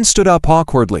 then stood up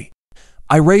awkwardly.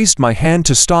 I raised my hand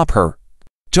to stop her.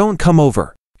 "Don't come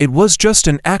over. It was just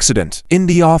an accident in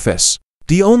the office.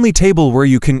 The only table where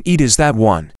you can eat is that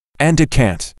one, and it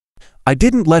can't." I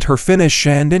didn't let her finish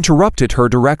and interrupted her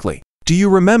directly. "Do you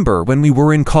remember when we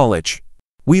were in college?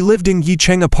 We lived in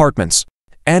Yicheng apartments,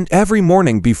 and every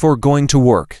morning before going to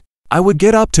work, I would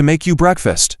get up to make you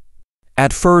breakfast.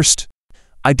 At first,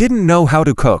 I didn't know how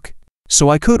to cook, so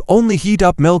I could only heat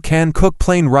up milk and cook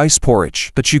plain rice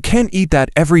porridge. But you can't eat that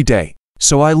every day.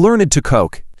 So I learned to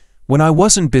cook. When I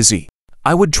wasn't busy,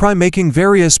 I would try making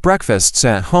various breakfasts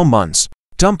at home: buns,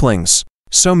 dumplings,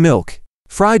 soy milk,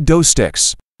 fried dough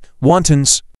sticks,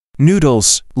 wontons,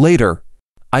 noodles. Later,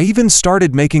 I even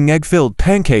started making egg-filled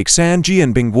pancakes and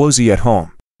jianbingguozi at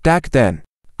home. Back then,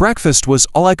 breakfast was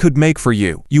all I could make for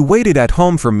you. You waited at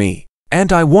home for me,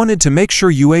 and I wanted to make sure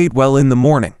you ate well in the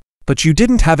morning. But you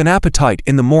didn't have an appetite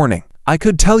in the morning. I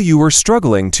could tell you were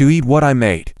struggling to eat what I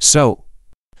made. So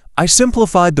I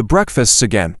simplified the breakfasts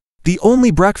again. The only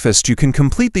breakfast you can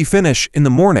completely finish in the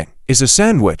morning is a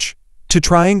sandwich, 2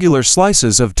 triangular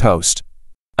slices of toast,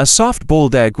 a soft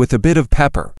boiled egg with a bit of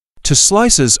pepper, 2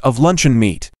 slices of luncheon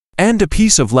meat, and a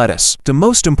piece of lettuce. The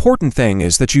most important thing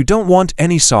is that you don't want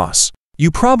any sauce.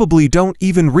 You probably don't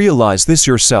even realize this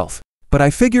yourself, but I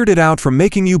figured it out from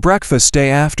making you breakfast day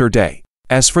after day.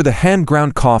 As for the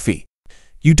hand-ground coffee,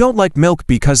 you don't like milk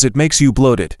because it makes you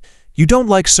bloated. You don't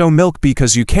like soy milk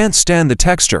because you can't stand the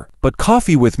texture, but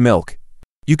coffee with milk,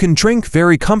 you can drink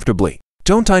very comfortably.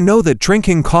 Don't I know that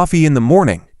drinking coffee in the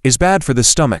morning is bad for the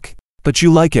stomach, but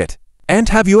you like it. And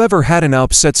have you ever had an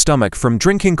upset stomach from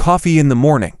drinking coffee in the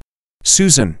morning?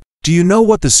 Susan, do you know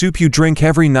what the soup you drink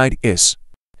every night is?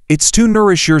 It's to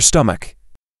nourish your stomach.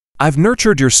 I've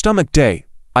nurtured your stomach day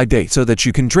by day so that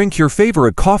you can drink your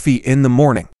favorite coffee in the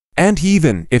morning. And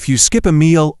even if you skip a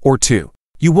meal or two,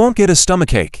 you won't get a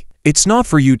stomachache. It's not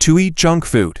for you to eat junk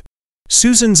food.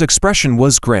 Susan's expression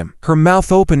was grim, her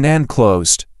mouth open and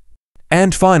closed.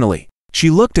 And finally, she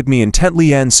looked at me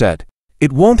intently and said,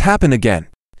 "It won't happen again.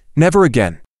 Never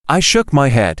again." I shook my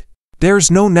head.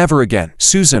 "There's no never again,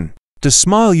 Susan. The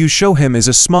smile you show him is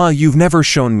a smile you've never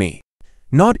shown me.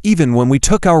 Not even when we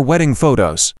took our wedding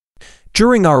photos.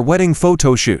 During our wedding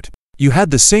photo shoot, you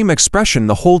had the same expression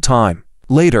the whole time."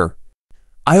 Later,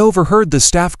 I overheard the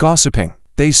staff gossiping.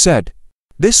 They said,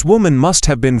 "This woman must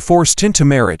have been forced into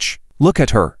marriage. Look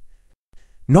at her.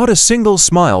 Not a single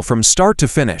smile from start to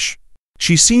finish.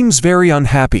 She seems very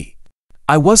unhappy."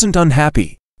 I wasn't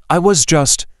unhappy. I was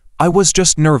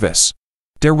just nervous.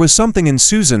 There was something in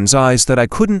Susan's eyes that I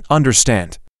couldn't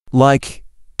understand. Like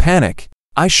panic.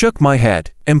 I shook my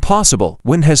head. Impossible.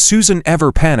 When has Susan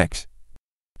ever panicked?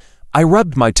 I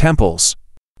rubbed my temples,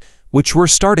 which were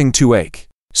starting to ache.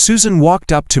 Susan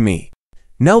walked up to me,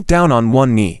 knelt down on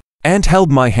one knee, and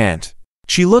held my hand.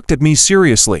 She looked at me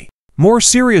seriously, more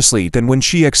seriously than when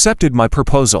she accepted my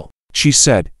proposal. She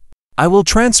said, "I will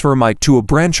transfer Mike to a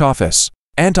branch office,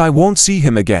 and I won't see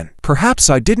him again." Perhaps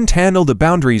I didn't handle the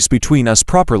boundaries between us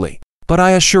properly, but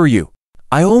I assure you,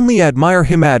 I only admire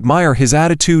him, admire his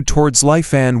attitude towards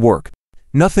life and work.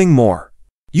 Nothing more.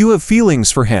 "You have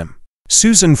feelings for him."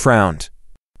 Susan frowned.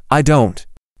 "I don't."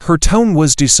 Her tone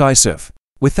was decisive,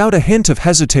 without a hint of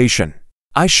hesitation.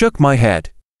 I shook my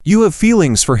head. "You have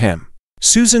feelings for him."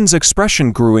 Susan's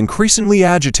expression grew increasingly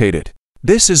agitated.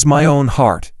 "This is my own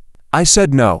heart." I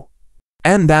said no.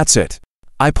 "And that's it."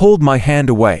 I pulled my hand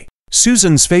away.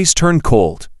 Susan's face turned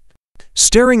cold,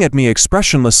 staring at me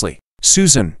expressionlessly.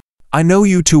 "Susan, I know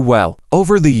you too well.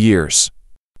 Over the years,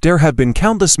 there have been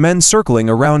countless men circling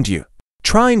around you,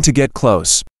 trying to get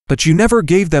close, but you never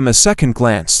gave them a second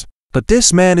glance. But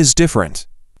this man is different.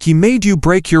 He made you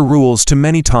break your rules too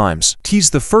many times.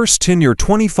 He's the first in your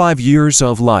 25 years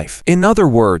of life. In other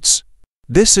words,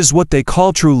 this is what they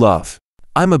call true love.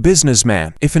 I'm a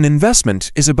businessman. If an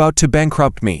investment is about to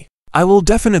bankrupt me, I will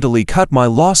definitely cut my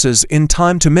losses in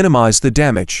time to minimize the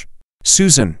damage.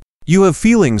 Susan, you have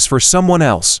feelings for someone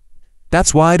else.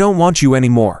 That's why I don't want you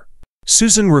anymore."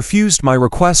 Susan refused my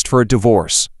request for a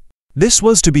divorce. This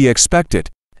was to be expected.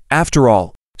 After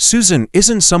all, Susan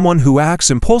isn't someone who acts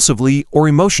impulsively or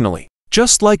emotionally,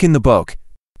 just like in the book.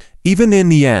 Even in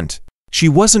the end, she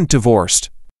wasn't divorced,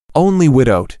 only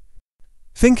widowed.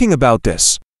 Thinking about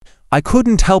this, I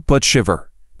couldn't help but shiver.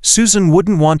 Susan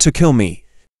wouldn't want to kill me,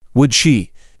 would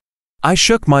she? I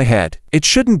shook my head. It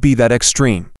shouldn't be that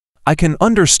extreme. I can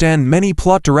understand many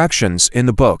plot directions in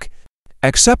the book,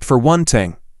 except for one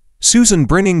thing. Susan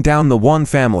bringing down the Wong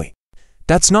family.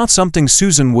 That's not something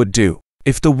Susan would do.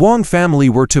 If the Wong family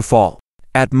were to fall,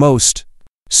 at most,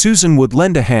 Susan would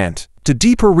lend a hand. The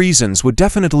deeper reasons would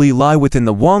definitely lie within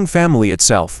the Wong family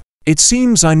itself. It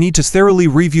seems I need to thoroughly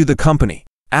review the company.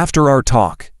 After our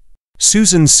talk,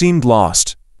 Susan seemed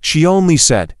lost. She only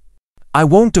said, "I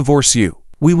won't divorce you.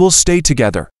 We will stay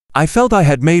together." I felt I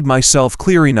had made myself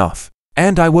clear enough,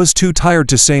 and I was too tired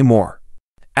to say more.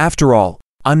 After all,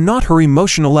 I'm not her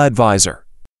emotional advisor.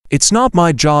 It's not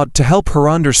my job to help her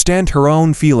understand her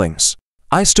own feelings.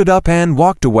 I stood up and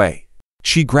walked away.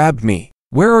 She grabbed me.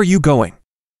 "Where are you going?"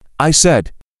 I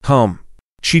said, "Home."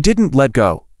 She didn't let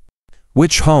go.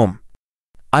 "Which home?"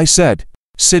 I said,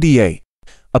 "City A."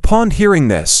 Upon hearing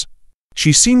this,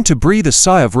 she seemed to breathe a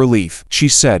sigh of relief. She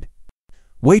said,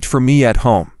 "Wait for me at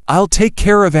home. I'll take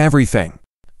care of everything."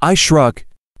 I shrugged,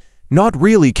 not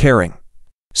really caring.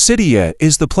 City A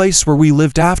is the place where we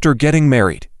lived after getting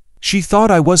married. She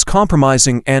thought I was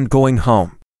compromising and going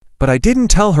home, but I didn't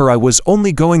tell her I was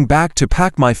only going back to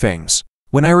pack my things.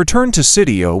 When I returned to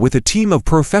City A with a team of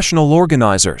professional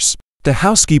organizers, the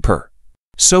housekeeper,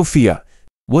 Sophia,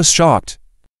 was shocked.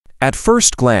 At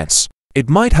first glance, it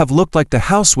might have looked like the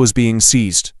house was being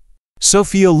seized.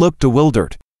 Sophia looked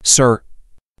bewildered. "Sir,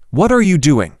 what are you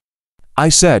doing?" I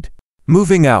said,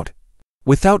 "Moving out."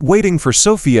 Without waiting for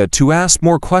Sophia to ask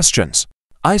more questions,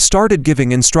 I started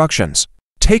giving instructions.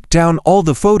 "Take down all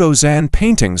the photos and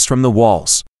paintings from the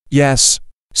walls." "Yes,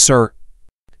 sir."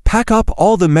 "Pack up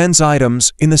all the men's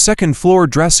items in the second floor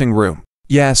dressing room."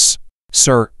 "Yes,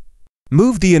 sir."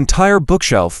 "Move the entire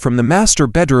bookshelf from the master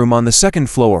bedroom on the second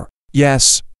floor."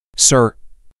 "Yes, sir."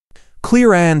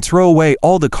 "Clear and throw away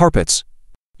all the carpets."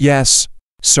 "Yes,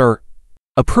 sir."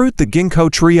 "Uproot the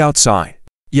ginkgo tree outside."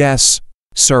 "Yes,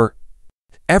 sir."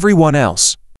 "Everyone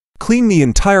else, clean the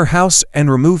entire house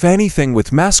and remove anything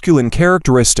with masculine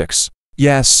characteristics."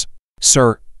 "Yes,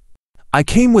 sir." I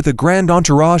came with a grand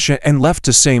entourage and left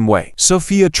the same way.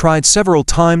 Sophia tried several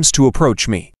times to approach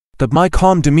me, but my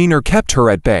calm demeanor kept her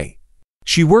at bay.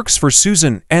 She works for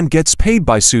Susan and gets paid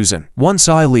by Susan. Once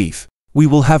I leave, we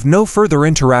will have no further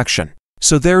interaction,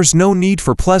 so there's no need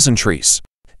for pleasantries.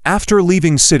 After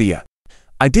leaving Cydia,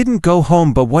 I didn't go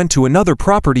home but went to another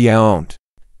property I owned.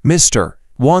 Mr.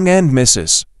 Wang and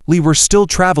Mrs. Li were still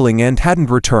traveling and hadn't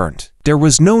returned. There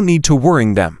was no need to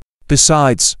worrying them.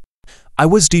 Besides, I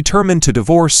was determined to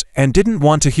divorce and didn't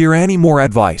want to hear any more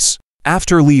advice.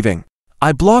 After leaving,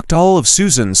 I blocked all of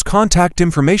Susan's contact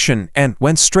information and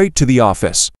went straight to the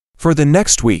office. For the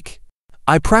next week,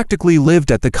 I practically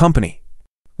lived at the company,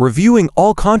 reviewing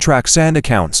all contracts and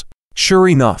accounts. Sure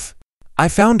enough, I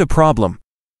found a problem.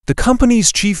 The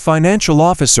company's chief financial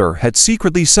officer had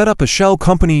secretly set up a shell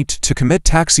company to commit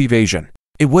tax evasion.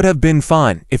 It would have been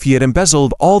fine if he had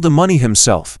embezzled all the money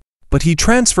himself, but he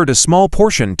transferred a small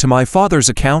portion to my father's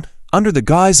account under the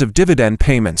guise of dividend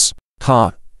payments.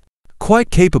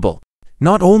 Quite capable.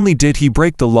 Not only did he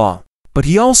break the law, but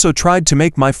he also tried to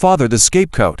make my father the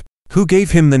scapegoat. Who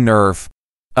gave him the nerve?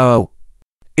 Oh,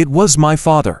 it was my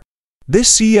father.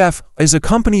 This CF is a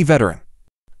company veteran,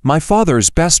 my father's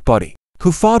best buddy,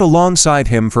 who fought alongside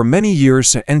him for many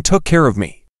years and took care of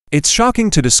me. It's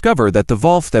shocking to discover that the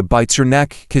wolf that bites your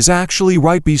neck is actually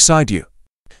right beside you.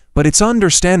 But it's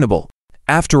understandable.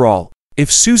 After all,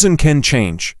 if Susan can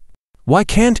change, why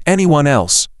can't anyone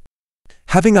else?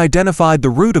 Having identified the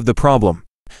root of the problem,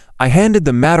 I handed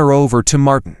the matter over to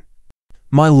Martin,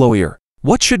 my lawyer.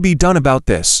 What should be done about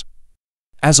this?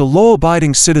 As a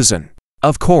law-abiding citizen,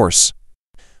 of course,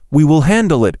 we will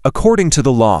handle it according to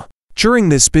the law. During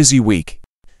this busy week,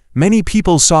 many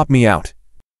people sought me out,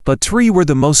 but 3 were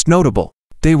the most notable.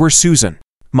 They were Susan,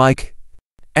 Mike,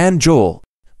 and Joel.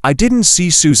 I didn't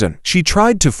see Susan. She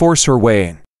tried to force her way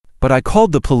in, but I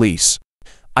called the police.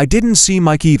 I didn't see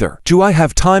Mike either. Do I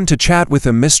have time to chat with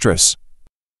a mistress?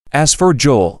 As for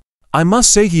Joel, I must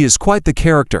say he is quite the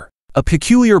character, a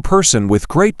peculiar person with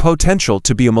great potential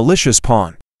to be a malicious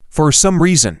pawn. For some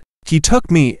reason, he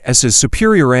took me as his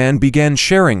superior and began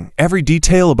sharing every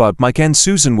detail about Mike and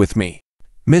Susan with me.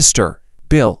 Mr.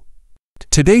 Bill,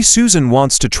 today Susan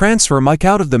wants to transfer Mike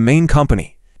out of the main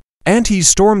company, and he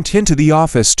stormed into the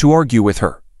office to argue with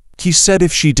her. He said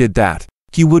if she did that,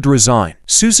 he would resign.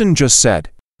 Susan just said,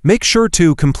 "Make sure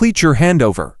to complete your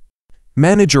handover."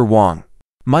 Manager Wang,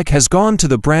 Mike has gone to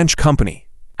the branch company.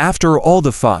 After all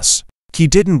the fuss, he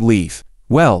didn't leave.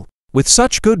 Well, with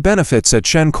such good benefits at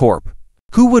Shen Corp,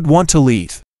 who would want to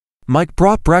leave? Mike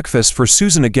brought breakfast for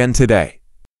Susan again today,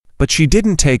 but she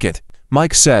didn't take it.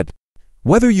 Mike said,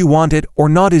 "Whether you want it or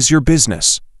not is your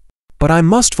business, but I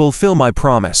must fulfill my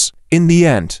promise." In the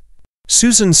end,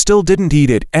 Susan still didn't eat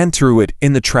it and threw it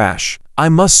in the trash. I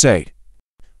must say,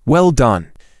 well done.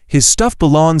 His stuff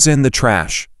belongs in the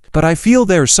trash, but I feel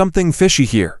there's something fishy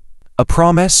here. A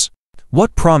promise?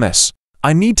 What promise?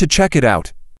 I need to check it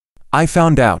out. I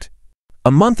found out.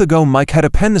 A month ago Mike had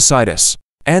appendicitis,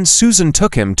 and Susan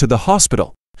took him to the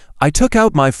hospital. I took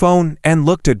out my phone and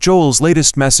looked at Joel's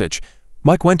latest message.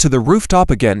 Mike went to the rooftop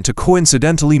again to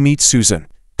coincidentally meet Susan.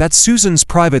 That's Susan's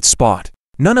private spot.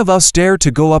 None of us dare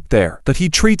to go up there, but he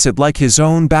treats it like his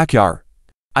own backyard.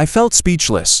 I felt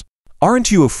speechless.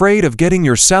 Aren't you afraid of getting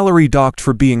your salary docked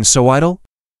for being so idle?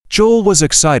 Joel was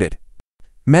excited.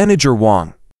 Manager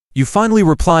Wang, you finally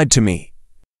replied to me.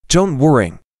 Don't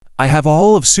worry. I have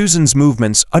all of Susan's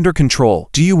movements under control.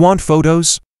 Do you want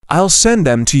photos? I'll send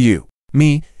them to you.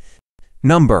 Me?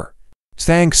 Number.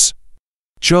 Thanks.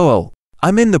 Joel,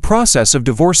 I'm in the process of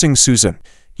divorcing Susan.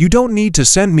 You don't need to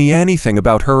send me anything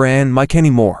about her and Mike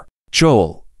anymore.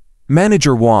 Joel.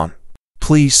 Manager Wang,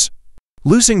 please.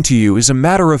 Losing to you is a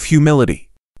matter of humility,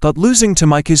 but losing to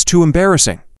Mike is too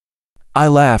embarrassing. I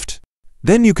laughed.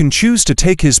 Then you can choose to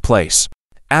take his place.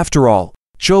 After all,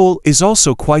 Joel is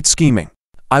also quite scheming.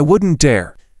 I wouldn't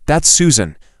dare. That's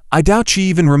Susan. I doubt she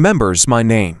even remembers my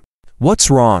name. What's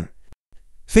wrong?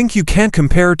 Think you can't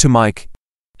compare to Mike?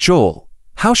 Joel,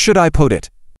 how should I put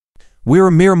it? We're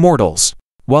mere mortals,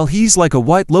 while he's like a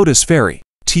white lotus fairy.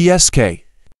 TSK.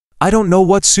 I don't know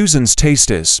what Susan's taste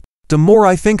is. The more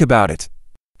I think about it,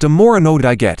 the more annoyed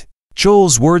I get.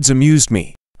 Joel's words amused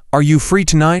me. Are you free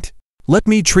tonight? Let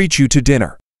me treat you to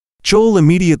dinner. Joel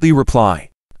immediately replied,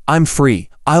 I'm free.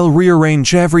 I'll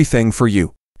rearrange everything for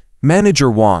you. Manager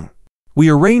Wang. We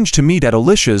arranged to meet at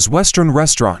Alicia's Western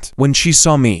restaurant. When she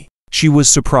saw me, she was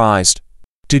surprised.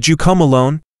 Did you come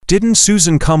alone? Didn't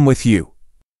Susan come with you?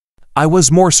 I was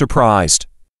more surprised.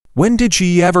 When did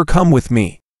she ever come with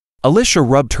me? Alicia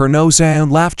rubbed her nose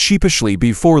and laughed sheepishly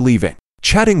before leaving.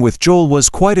 Chatting with Joel was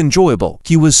quite enjoyable.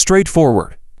 He was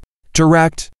straightforward,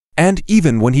 direct, and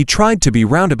even when he tried to be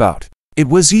roundabout, it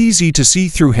was easy to see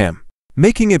through him,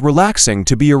 making it relaxing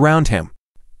to be around him.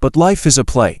 But life is a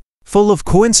play. full of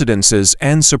coincidences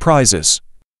and surprises.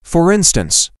 For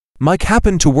instance, Mike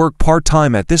happened to work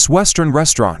part-time at this Western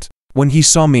restaurant. When he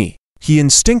saw me, he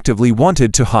instinctively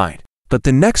wanted to hide, but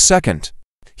the next second,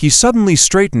 he suddenly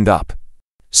straightened up.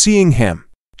 Seeing him,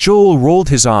 Joel rolled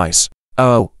his eyes.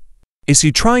 Oh, is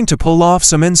he trying to pull off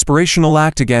some inspirational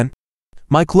act again?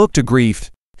 Mike looked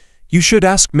aggrieved. You should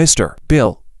ask Mr.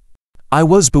 Bill. I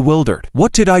was bewildered.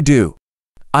 What did I do?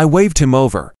 I waved him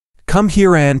over. Come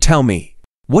here and tell me.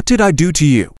 What did I do to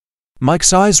you?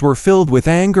 Mike's eyes were filled with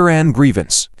anger and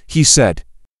grievance. He said,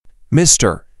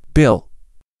 Mr. Bill,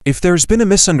 if there's been a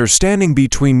misunderstanding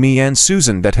between me and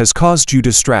Susan that has caused you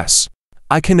distress,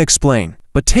 I can explain,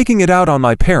 but taking it out on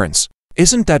my parents,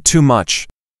 isn't that too much?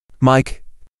 Mike,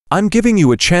 I'm giving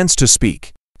you a chance to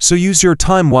speak, so use your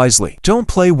time wisely. Don't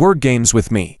play word games with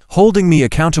me, holding me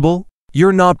accountable.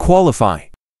 You're not qualified.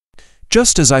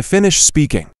 Just as I finished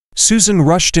speaking, Susan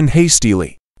rushed in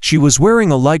hastily. She was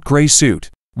wearing a light gray suit,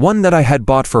 one that I had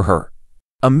bought for her.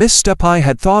 A misstep. I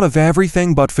had thought of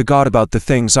everything but forgot about the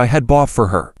things I had bought for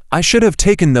her. I should have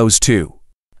taken those too.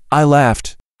 I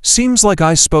laughed. Seems like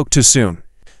I spoke too soon.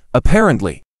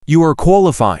 Apparently, you are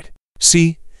qualified.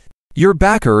 See? Your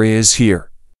backer is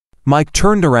here. Mike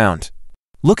turned around,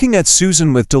 looking at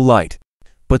Susan with delight.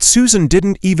 But Susan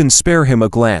didn't even spare him a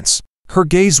glance. Her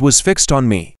gaze was fixed on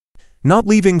me, not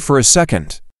leaving for a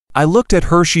second. I looked at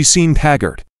her. She seemed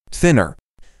haggard, thinner,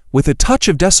 with a touch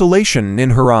of desolation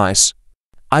in her eyes.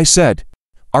 I said,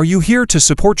 Are you here to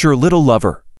support your little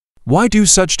lover? Why do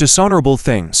such dishonorable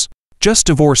things? Just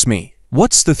divorce me.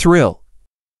 What's the thrill?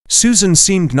 Susan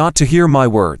seemed not to hear my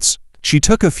words. She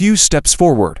took a few steps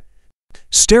forward,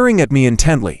 staring at me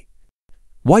intently.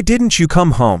 Why didn't you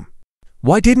come home?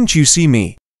 Why didn't you see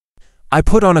me? I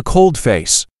put on a cold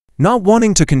face, not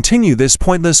wanting to continue this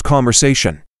pointless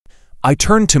conversation. I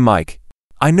turned to Mike.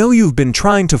 I know you've been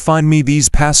trying to find me these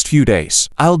past few days.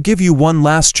 I'll give you one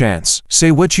last chance. Say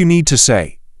what you need to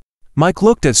say. Mike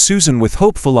looked at Susan with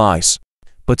hopeful eyes,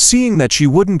 but seeing that she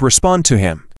wouldn't respond to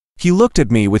him, he looked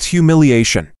at me with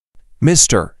humiliation.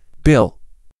 Mr. Bill,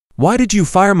 why did you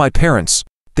fire my parents?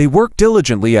 They worked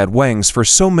diligently at Wang's for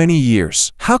so many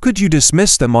years. How could you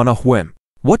dismiss them on a whim?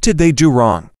 What did they do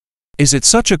wrong? Is it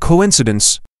such a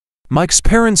coincidence? Mike's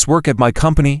parents work at my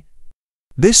company?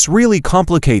 This really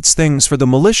complicates things for the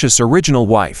malicious original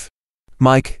wife.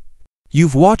 Mike,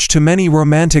 you've watched too many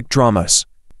romantic dramas.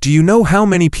 Do you know how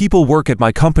many people work at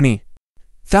my company?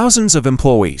 Thousands of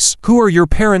employees. Who are your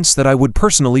parents that I would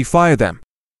personally fire them?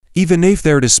 Even if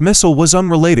their dismissal was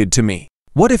unrelated to me.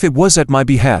 What if it was at my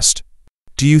behest?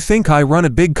 Do you think I run a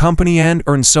big company and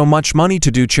earn so much money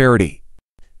to do charity?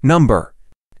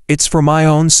 It's for my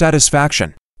own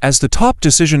satisfaction. As the top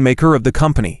decision maker of the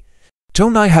company,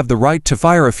 don't I have the right to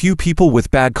fire a few people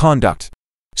with bad conduct?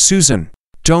 Susan,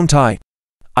 don't I?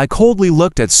 I coldly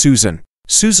looked at Susan.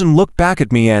 Susan looked back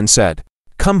at me and said,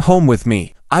 Come home with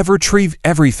me. I've retrieved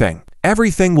everything.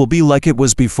 Everything will be like it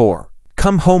was before.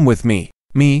 Come home with me.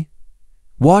 Me?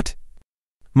 What?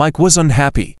 Mike was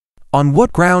unhappy. On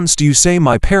what grounds do you say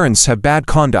my parents have bad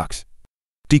conduct?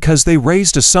 Because they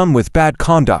raised a son with bad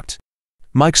conduct.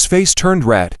 Mike's face turned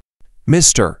red.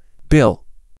 Mr. Bill,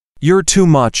 you're too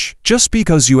much. Just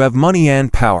because you have money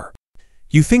and power,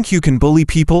 you think you can bully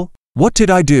people? What did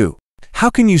I do? How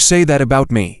can you say that about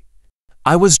me?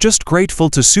 I was just grateful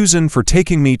to Susan for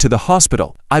taking me to the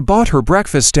hospital. I bought her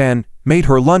breakfast and made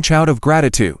her lunch out of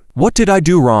gratitude. What did I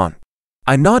do wrong?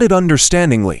 I nodded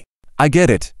understandingly. I get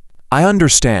it. I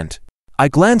understand. I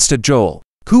glanced at Joel,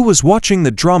 who was watching the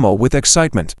drama with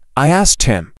excitement. I asked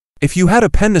him, if you had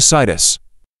appendicitis,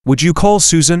 would you call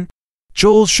Susan?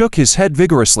 Joel shook his head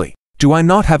vigorously. Do I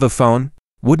not have a phone?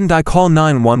 Wouldn't I call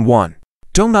 911?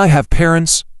 Don't I have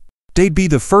parents? They'd be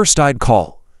the first I'd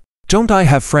call. Don't I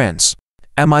have friends?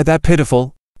 Am I that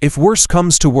pitiful? If worst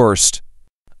comes to worst,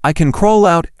 I can crawl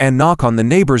out and knock on the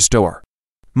neighbor's door.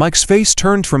 Mike's face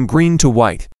turned from green to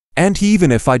white. And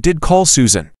even if I did call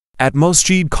Susan, at most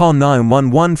she'd call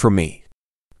 911 for me.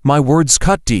 My words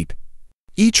cut deep,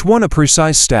 each one a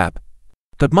precise stab.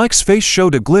 But Mike's face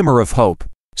showed a glimmer of hope.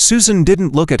 Susan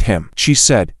didn't look at him. She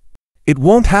said, It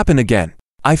won't happen again.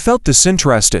 I felt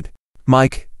disinterested.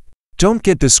 Mike, don't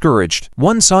get discouraged.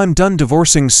 Once I'm done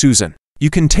divorcing Susan, you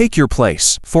can take your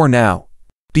place. For now,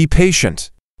 be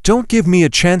patient. Don't give me a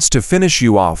chance to finish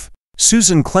you off.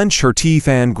 Susan clenched her teeth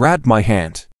and grabbed my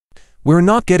hand. We're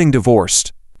not getting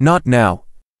divorced. Not now.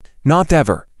 Not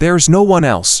ever. There's no one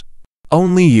else.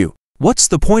 Only you. What's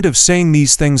the point of saying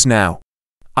these things now?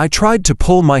 I tried to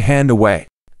pull my hand away,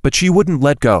 but she wouldn't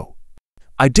let go.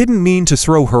 I didn't mean to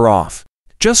throw her off.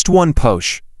 Just one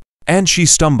push. And she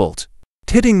stumbled,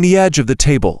 hitting the edge of the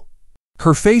table.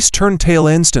 Her face turned pale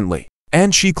instantly,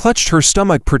 and she clutched her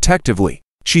stomach protectively.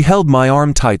 She held my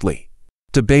arm tightly.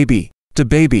 The baby,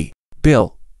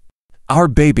 Bill. Our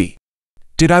baby.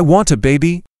 Did I want a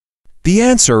baby? The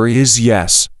answer is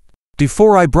yes.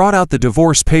 Before I brought out the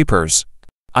divorce papers,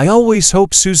 I always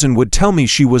hoped Susan would tell me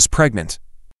she was pregnant.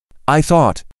 I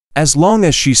thought, as long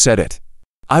as she said it,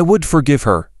 I would forgive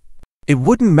her. It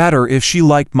wouldn't matter if she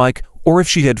liked Mike or if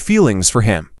she had feelings for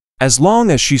him. As long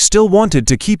as she still wanted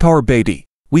to keep our baby,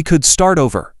 we could start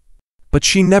over. But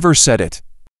she never said it.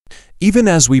 Even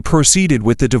as we proceeded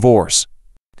with the divorce,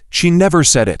 she never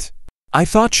said it. I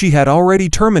thought she had already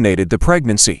terminated the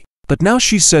pregnancy, but now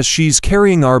she says she's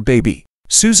carrying our baby.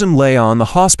 Susan lay on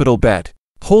the hospital bed,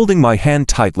 holding my hand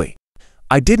tightly.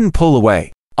 I didn't pull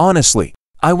away. Honestly,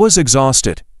 I was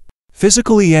exhausted,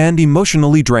 physically and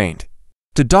emotionally drained.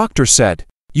 The doctor said,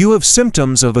 "You have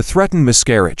symptoms of a threatened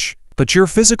miscarriage, but your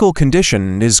physical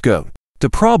condition is good. The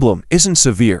problem isn't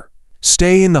severe.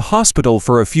 Stay in the hospital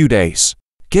for a few days.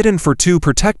 Get in for to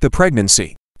protect the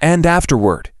pregnancy, and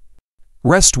afterward,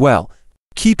 rest well,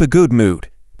 keep a good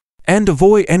mood, and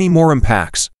avoid any more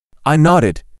impacts." I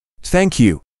nodded. Thank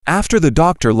you. After the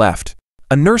doctor left,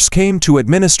 a nurse came to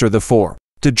administer the form.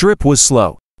 The drip was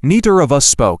slow. Neither of us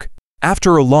spoke.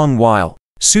 After a long while,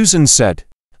 Susan said,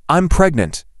 "I'm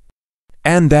pregnant."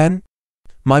 And then?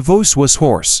 My voice was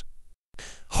hoarse.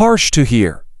 Harsh to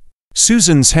hear.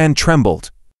 Susan's hand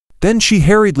trembled. Then she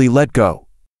hurriedly let go.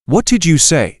 "What did you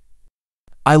say?"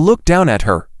 I looked down at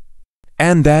her.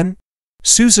 And then?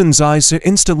 Susan's eyes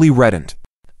instantly reddened.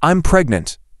 "I'm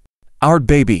pregnant. Our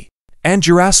baby. And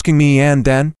you're asking me, and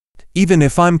then, even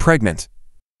if I'm pregnant,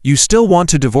 you still want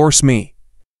to divorce me?"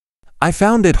 I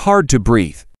found it hard to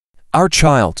breathe. "Our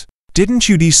child. Didn't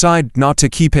you decide not to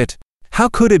keep it? How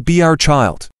could it be our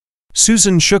child?"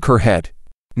 Susan shook her head.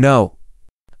 "No."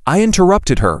 I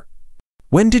interrupted her.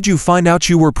 "When did you find out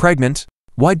you were pregnant?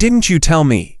 Why didn't you tell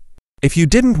me? If you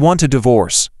didn't want a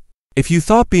divorce, if you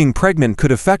thought being pregnant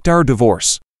could affect our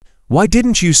divorce, why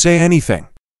didn't you say anything?"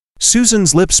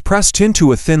 Susan's lips pressed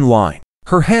into a thin line,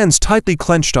 her hands tightly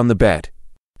clenched on the bed.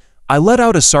 I let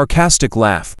out a sarcastic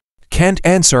laugh. "Can't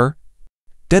answer?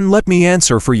 Then let me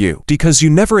answer for you. Because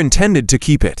you never intended to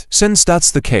keep it. Since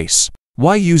that's the case,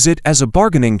 why use it as a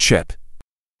bargaining chip?"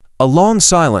 A long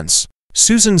silence.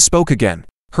 Susan spoke again,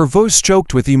 her voice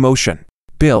choked with emotion.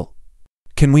 "Bill,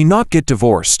 can we not get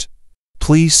divorced?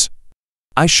 Please?"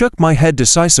 I shook my head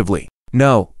decisively.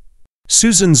 "No."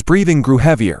 Susan's breathing grew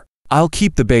heavier. "I'll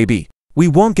keep the baby. We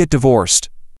won't get divorced."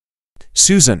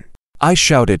 "Susan," I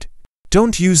shouted,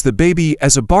 "don't use the baby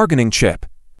as a bargaining chip."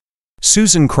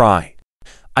 Susan cried.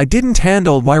 "I didn't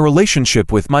handle my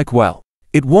relationship with Mike well.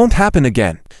 It won't happen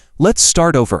again. Let's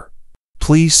start over.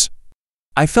 Please?"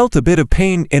 I felt a bit of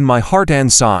pain in my heart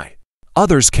and sighed.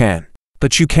 "Others can,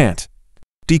 but you can't.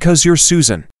 Because you're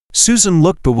Susan." Susan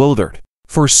looked bewildered.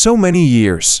 "For so many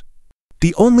years,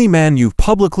 the only man you've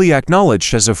publicly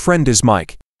acknowledged as a friend is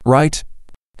Mike, right?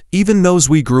 Even those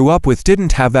we grew up with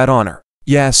didn't have that honor."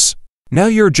 "Yes. Now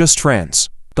you're just friends.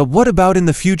 But what about in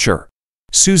the future?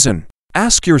 Susan,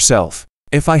 ask yourself,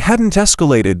 if I hadn't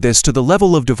escalated this to the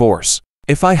level of divorce,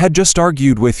 if I had just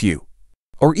argued with you,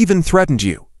 or even threatened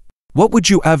you, what would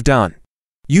you have done?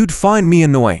 You'd find me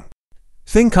annoying.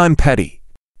 Think I'm petty.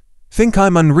 Think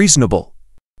I'm unreasonable.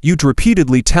 You'd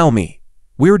repeatedly tell me,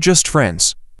 we're just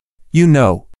friends. You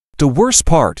know, the worst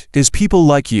part is people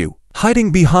like you,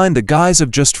 hiding behind the guise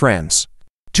of just friends,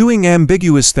 doing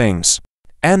ambiguous things,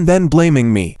 and then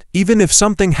blaming me. Even if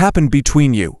something happened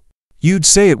between you, you'd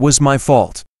say it was my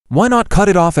fault. Why not cut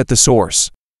it off at the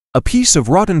source? A piece of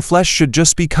rotten flesh should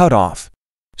just be cut off."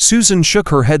 Susan shook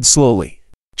her head slowly.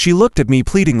 She looked at me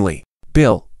pleadingly.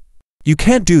 "Bill, you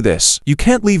can't do this. You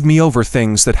can't leave me over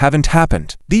things that haven't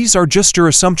happened. These are just your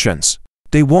assumptions.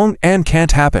 They won't and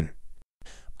can't happen."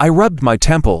 I rubbed my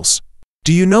temples.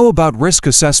 "Do you know about risk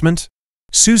assessment?"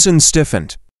 Susan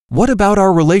stiffened. "What about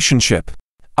our relationship?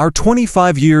 Our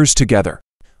 25 years together?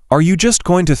 Are you just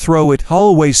going to throw it all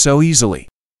away so easily?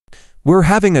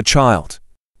 We're having a child.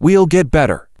 We'll get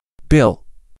better. Bill,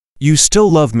 you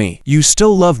still love me. You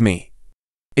still love me."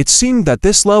 It seemed that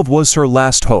this love was her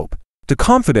last hope, the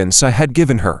confidence I had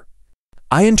given her.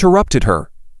 I interrupted her.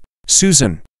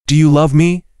 "Susan, do you love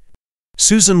me?"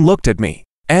 Susan looked at me,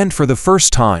 and for the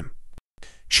first time,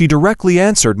 she directly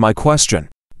answered my question.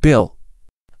 "Bill,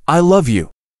 I love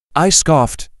you." I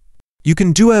scoffed. "You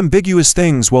can do ambiguous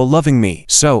things while loving me,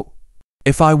 so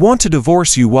if I want to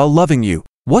divorce you while loving you,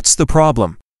 what's the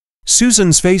problem?"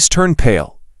 Susan's face turned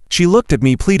pale. She looked at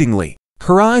me pleadingly,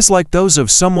 her eyes like those of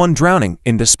someone drowning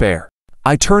in despair.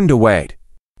 I turned away,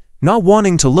 not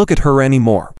wanting to look at her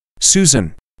anymore.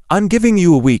 "Susan, I'm giving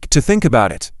you a week to think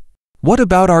about it. What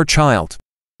about our child?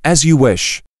 As you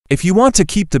wish. If you want to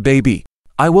keep the baby,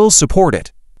 I will support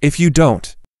it. If you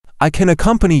don't, I can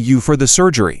accompany you for the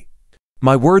surgery.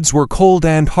 My words were cold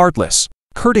and heartless,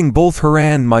 hurting both her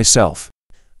and myself.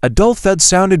 A dull thud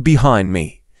sounded behind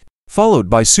me, followed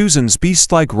by Susan's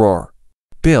beast-like roar.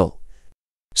 Bill.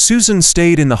 Susan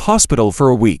stayed in the hospital for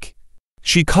a week.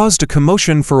 She caused a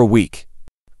commotion for a week.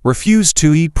 Refused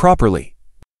to eat properly.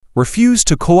 Refused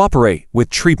to cooperate with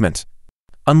treatment.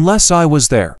 Unless I was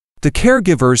there, the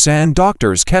caregivers and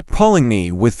doctors kept calling me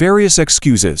with various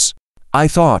excuses. I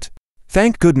thought,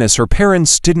 thank goodness her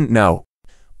parents didn't know,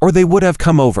 or they would have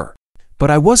come over.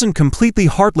 But I wasn't completely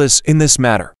heartless in this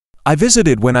matter. I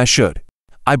visited when I should.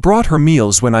 I brought her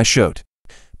meals when I should.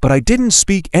 But I didn't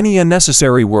speak any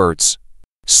unnecessary words.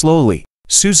 Slowly,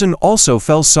 Susan also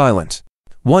fell silent.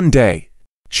 One day,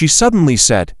 she suddenly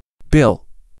said, Bill,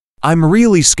 I'm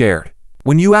really scared.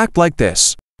 When you act like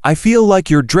this, I feel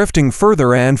like you're drifting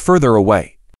further and further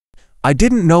away. I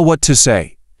didn't know what to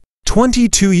say.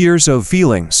 22 years of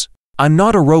feelings. I'm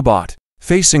not a robot.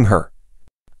 Facing her,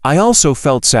 I also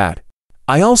felt sad.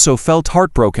 I also felt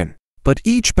heartbroken. But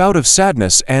each bout of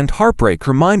sadness and heartbreak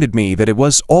reminded me that it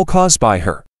was all caused by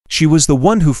her. She was the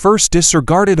one who first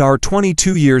disregarded our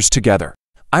 22 years together.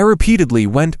 I repeatedly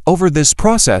went over this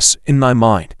process in my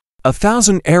mind.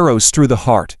 1,000 arrows through the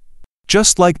heart.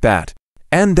 Just like that.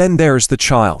 And then there's the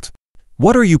child.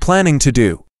 What are you planning to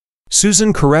do?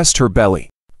 Susan caressed her belly.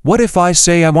 What if I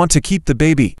say I want to keep the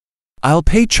baby? I'll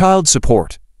pay child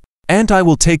support. And I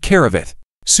will take care of it.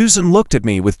 Susan looked at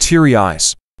me with teary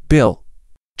eyes. Bill.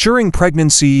 During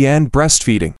pregnancy and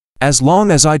breastfeeding, as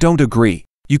long as I don't agree,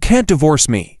 you can't divorce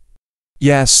me.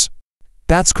 Yes.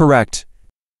 That's correct.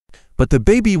 But the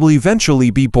baby will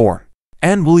eventually be born.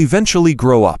 And will eventually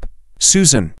grow up.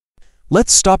 Susan.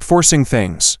 Let's stop forcing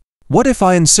things. What if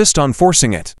I insist on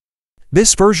forcing it?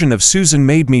 This version of Susan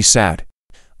made me sad.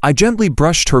 I gently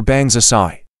brushed her bangs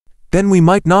aside. Then we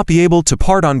might not be able to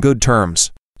part on good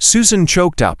terms. Susan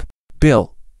choked up.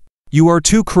 Bill. You are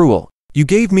too cruel. You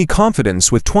gave me confidence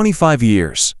with 25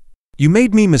 years. You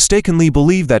made me mistakenly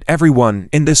believe that everyone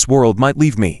in this world might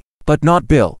leave me, but not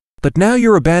Bill. But now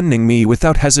you're abandoning me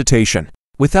without hesitation,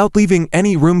 without leaving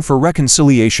any room for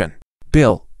reconciliation.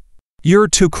 Bill. You're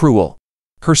too cruel.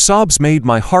 Her sobs made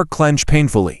my heart clench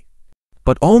painfully.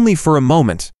 But only for a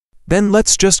moment. Then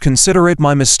let's just consider it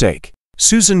my mistake.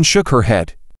 Susan shook her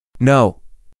head. No.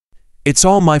 It's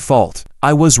all my fault.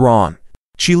 I was wrong.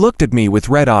 She looked at me with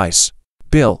red eyes.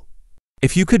 Bill.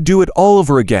 If you could do it all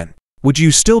over again, would you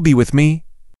still be with me?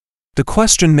 The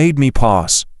question made me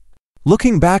pause.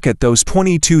 Looking back at those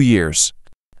 22 years,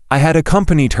 I had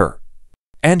accompanied her.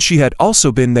 And she had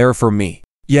also been there for me.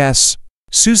 Yes.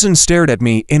 Susan stared at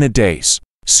me in a daze.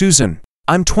 Susan,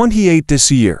 I'm 28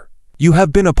 this year. You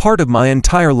have been a part of my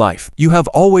entire life. You have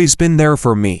always been there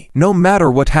for me, no matter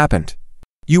what happened.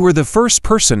 You were the first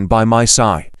person by my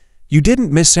side. You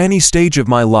didn't miss any stage of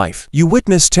my life. You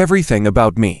witnessed everything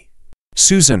about me.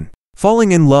 Susan,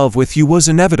 falling in love with you was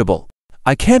inevitable.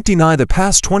 I can't deny the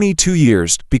past 22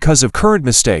 years because of current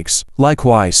mistakes.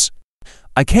 Likewise,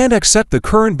 I can't accept the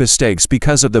current mistakes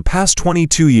because of the past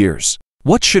 22 years.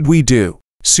 What should we do?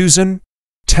 Susan,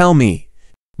 tell me.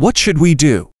 What should we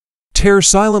do? Tears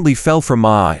silently fell from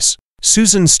my eyes.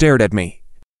 Susan stared at me.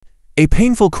 A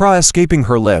painful cry escaping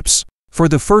her lips. For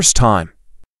the first time,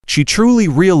 she truly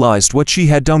realized what she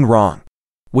had done wrong.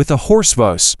 With a hoarse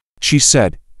voice, she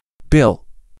said, Bill,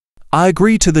 I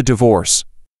agree to the divorce.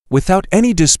 Without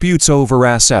any disputes over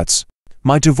assets,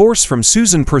 my divorce from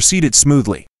Susan proceeded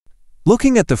smoothly.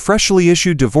 Looking at the freshly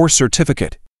issued divorce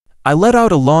certificate, I let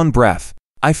out a long breath.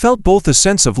 I felt both a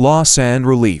sense of loss and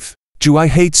relief. Do I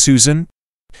hate Susan?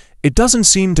 It doesn't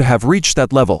seem to have reached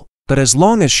that level, but as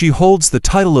long as she holds the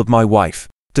title of my wife,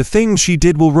 the things she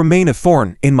did will remain a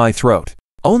thorn in my throat.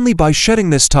 Only by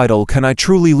shedding this title can I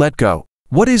truly let go.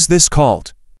 What is this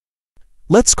called?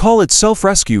 Let's call it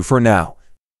self-rescue for now.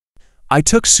 I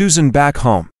took Susan back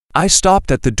home. I stopped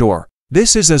at the door.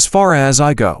 This is as far as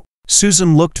I go.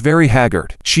 Susan looked very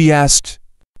haggard. She asked,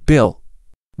 Bill,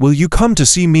 will you come to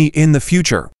see me in the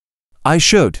future? I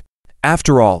should.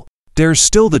 After all, there's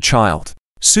still the child.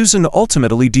 Susan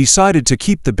ultimately decided to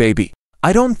keep the baby.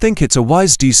 I don't think it's a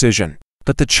wise decision,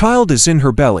 but the child is in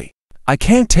her belly. I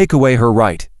can't take away her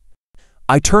right.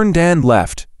 I turned and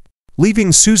left,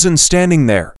 leaving Susan standing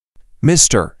there.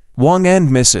 Mr. Wong and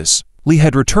Mrs. Lee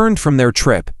had returned from their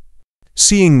trip.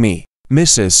 Seeing me,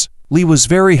 Mrs. Lee was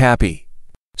very happy.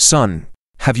 Son,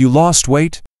 have you lost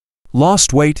weight?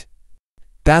 Lost weight?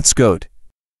 That's good.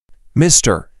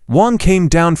 Mr. Wong came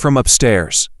down from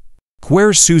upstairs.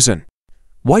 Where's Susan?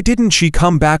 Why didn't she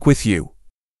come back with you?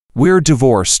 We're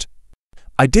divorced.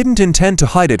 I didn't intend to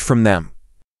hide it from them.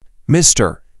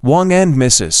 Mr. Wang and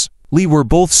Mrs. Li were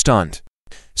both stunned.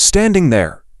 Standing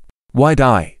there. Wide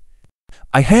eye.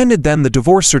 I handed them the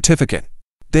divorce certificate.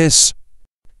 This.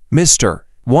 Mr.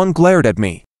 Wang glared at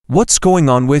me. What's going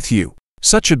on with you?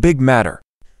 Such a big matter.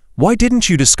 Why didn't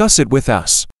you discuss it with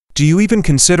us? Do you even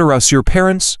consider us your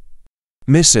parents?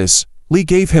 Mrs. Li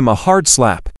gave him a hard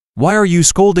slap. Why are you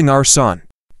scolding our son?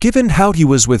 Given how he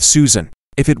was with Susan,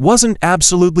 if it wasn't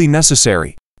absolutely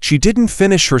necessary. She didn't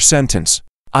finish her sentence.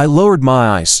 I lowered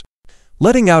my eyes,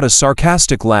 letting out a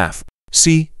sarcastic laugh.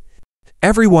 See?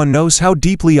 Everyone knows how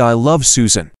deeply I love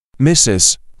Susan.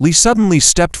 Mrs. Li suddenly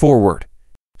stepped forward,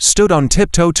 stood on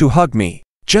tiptoe to hug me,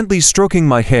 gently stroking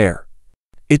my hair.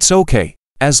 It's okay,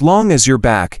 as long as you're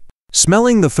back.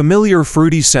 Smelling the familiar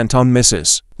fruity scent on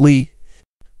Mrs. Li,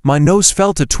 my nose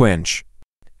felt a twinge,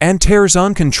 and tears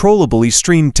uncontrollably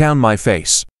streamed down my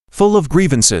face, full of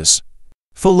grievances,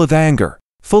 full of anger,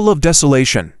 full of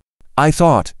desolation. I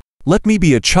thought, let me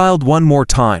be a child one more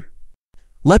time.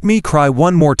 Let me cry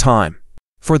one more time.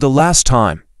 For the last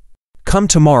time. Come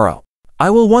tomorrow. I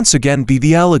will once again be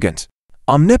the elegant,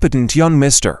 omnipotent young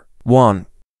Mr. Wang.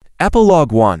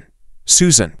 Epilogue 1.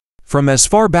 Susan. From as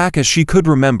far back as she could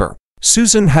remember,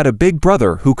 Susan had a big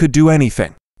brother who could do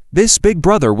anything. This big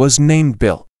brother was named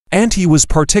Bill, and he was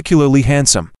particularly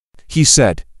handsome. He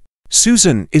said,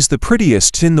 Susan is the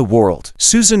prettiest in the world.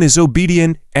 Susan is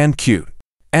obedient and cute.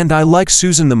 And I like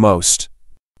Susan the most.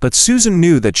 But Susan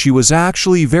knew that she was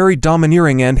actually very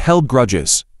domineering and held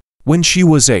grudges. When she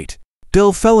was 8,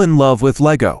 Bill fell in love with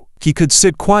Lego. He could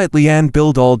sit quietly and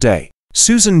build all day.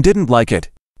 Susan didn't like it.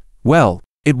 Well,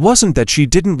 it wasn't that she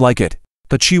didn't like it,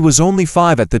 but she was only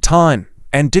 5 at the time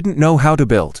and didn't know how to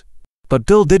build. But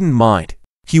Bill didn't mind.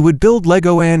 He would build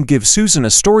Lego and give Susan a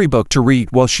storybook to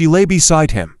read while she lay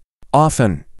beside him.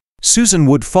 Often, Susan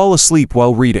would fall asleep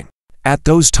while reading. At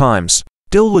those times,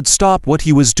 Bill would stop what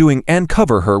he was doing and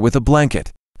cover her with a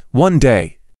blanket. One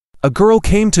day, a girl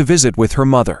came to visit with her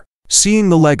mother. Seeing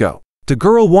the Lego, the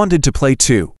girl wanted to play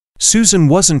too. Susan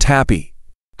wasn't happy,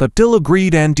 but Bill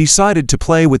agreed and decided to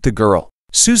play with the girl.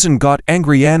 Susan got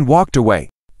angry and walked away.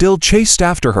 Bill chased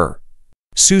after her.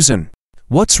 Susan,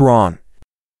 what's wrong?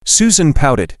 Susan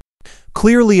pouted.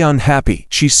 Clearly unhappy,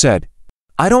 she said.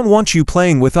 I don't want you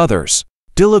playing with others.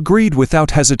 Bill agreed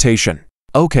without hesitation.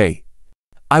 Okay.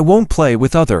 I won't play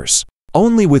with others.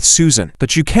 Only with Susan.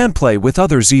 But you can't play with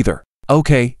others either.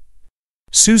 Okay.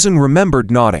 Susan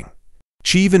remembered nodding.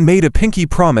 She even made a pinky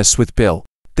promise with Bill.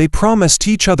 They promised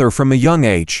each other from a young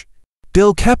age.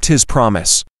 Bill kept his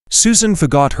promise. Susan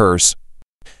forgot hers.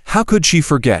 How could she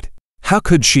forget? How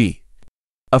could she?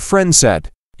 A friend said,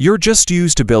 You're just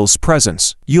used to Bill's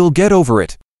presence. You'll get over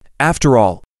it. After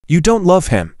all, you don't love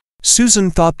him.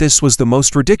 Susan thought this was the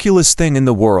most ridiculous thing in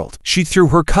the world. She threw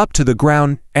her cup to the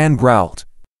ground and growled.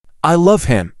 I love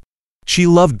him. She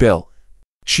loved Bill.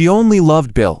 She only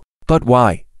loved Bill. But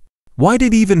why? Why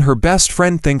did even her best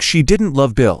friend think she didn't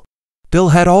love Bill? Bill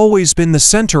had always been the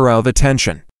center of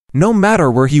attention. No matter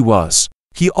where he was,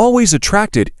 he always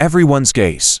attracted everyone's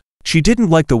gaze. She didn't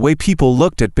like the way people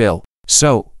looked at Bill.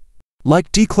 So,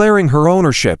 like declaring her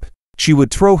ownership, she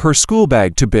would throw her school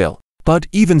bag to Bill. But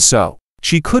even so,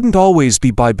 she couldn't always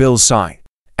be by Bill's side.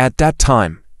 At that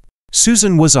time,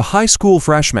 Susan was a high school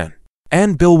freshman,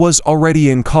 and Bill was already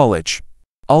in college.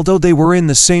 Although they were in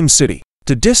the same city,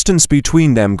 the distance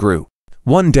between them grew.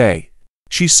 One day,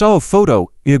 she saw a photo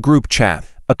in a group chat,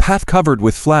 a path covered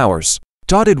with flowers,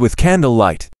 dotted with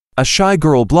candlelight, a shy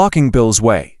girl blocking Bill's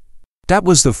way. That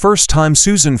was the first time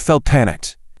Susan felt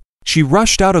panicked. She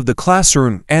rushed out of the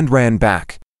classroom and ran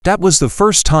back. That was the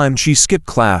first time she skipped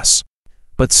class.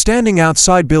 But standing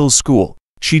outside Bill's school,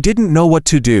 she didn't know what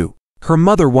to do. Her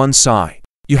mother once sighed.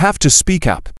 You have to speak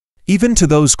up, even to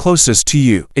those closest to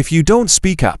you. If you don't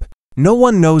speak up, no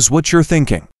one knows what you're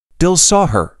thinking. Bill saw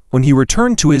her when he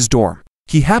returned to his dorm.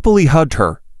 He happily hugged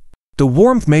her. The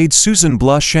warmth made Susan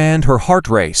blush and her heart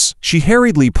race. She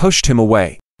hurriedly pushed him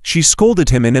away. She scolded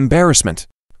him in embarrassment.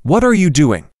 What are you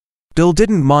doing? Bill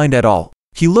didn't mind at all.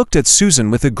 He looked at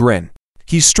Susan with a grin.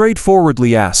 He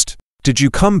straightforwardly asked, Did you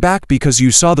come back because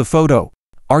you saw the photo?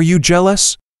 Are you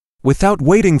jealous? Without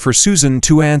waiting for Susan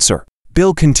to answer,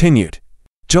 Bill continued.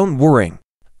 Don't worry.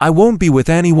 I won't be with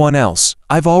anyone else.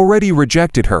 I've already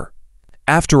rejected her.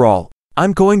 After all,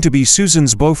 I'm going to be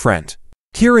Susan's boyfriend.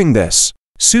 Hearing this,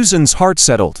 Susan's heart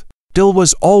settled. Bill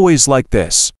was always like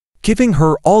this, giving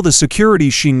her all the security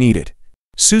she needed.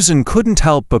 Susan couldn't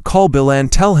help but call Bill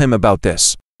and tell him about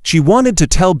this. She wanted to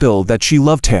tell Bill that she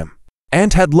loved him,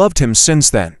 and had loved him since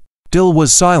then. Bill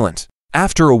was silent.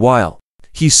 After a while,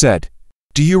 he said,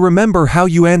 Do you remember how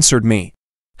you answered me?"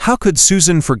 How could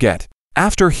Susan forget?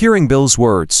 After hearing Bill's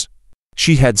words,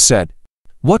 she had said,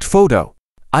 "What photo?"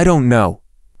 "I don't know.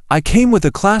 I came with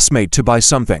a classmate to buy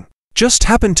something. Just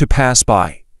happened to pass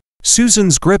by."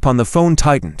 Susan's grip on the phone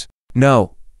tightened.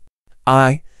 "No.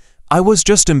 I was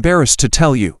just embarrassed to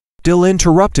tell you." Dill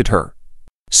interrupted her.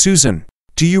 "Susan,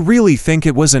 do you really think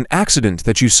it was an accident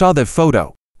that you saw that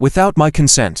photo, without my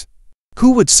consent?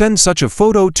 Who would send such a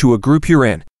photo to a group you're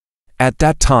in? At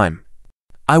that time,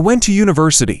 I went to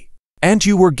university, and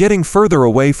you were getting further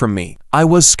away from me. I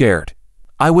was scared.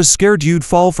 I was scared you'd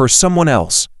fall for someone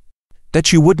else,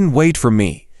 that you wouldn't wait for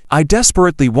me. I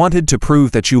desperately wanted to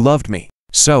prove that you loved me.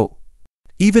 So,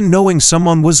 even knowing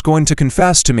someone was going to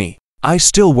confess to me, I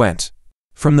still went.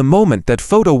 From the moment that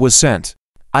photo was sent,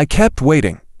 I kept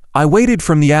waiting. I waited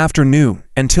from the afternoon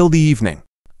until the evening.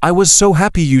 I was so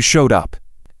happy you showed up.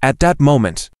 At that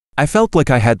moment, I felt like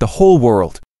I had the whole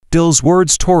world." Dill's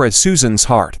words tore at Susan's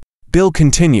heart. Bill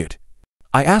continued,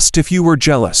 "I asked if you were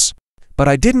jealous, but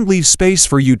I didn't leave space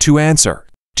for you to answer.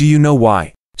 Do you know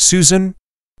why, Susan?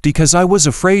 Because I was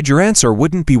afraid your answer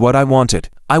wouldn't be what I wanted.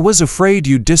 I was afraid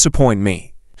you'd disappoint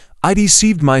me. I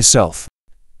deceived myself,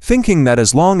 thinking that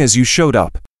as long as you showed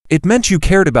up, it meant you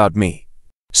cared about me.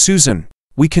 Susan,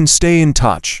 we can stay in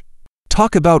touch.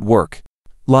 Talk about work,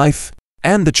 life,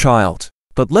 and the child,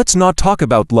 but let's not talk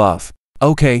about love,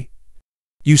 okay?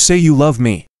 You say you love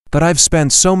me, but I've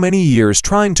spent so many years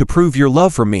trying to prove your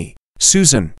love for me.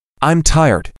 Susan, I'm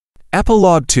tired."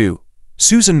 Epilogue 2.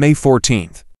 Susan, May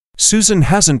 14th. Susan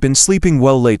hasn't been sleeping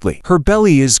well lately. Her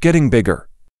belly is getting bigger,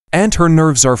 and her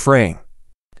nerves are fraying.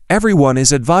 Everyone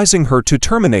is advising her to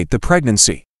terminate the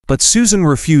pregnancy, but Susan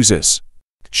refuses.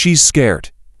 She's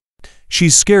scared.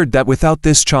 She's scared that without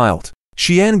this child,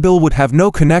 she and Bill would have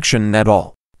no connection at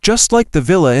all. Just like the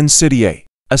villa in City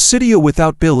A city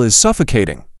without Bill is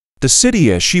suffocating. The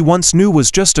city she once knew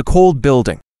was just a cold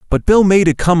building, but Bill made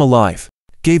it come alive,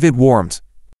 gave it warmth.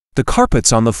 The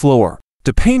carpets on the floor,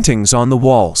 the paintings on the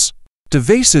walls, the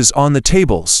vases on the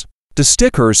tables, the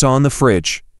stickers on the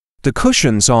fridge, the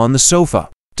cushions on the sofa,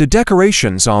 the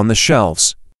decorations on the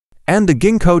shelves, and the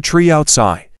ginkgo tree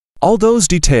outside. All those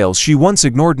details she once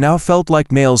ignored now felt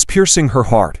like nails piercing her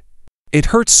heart. It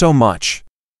hurt so much.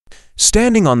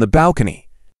 Standing on the balcony,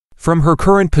 from her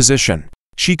current position,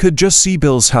 she could just see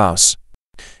Bill's house.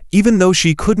 Even though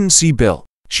she couldn't see Bill,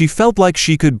 she felt like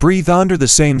she could breathe under the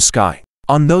same sky.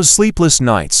 On those sleepless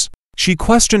nights, she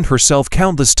questioned herself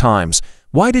countless times.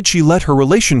 Why did she let her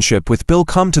relationship with Bill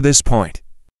come to this point?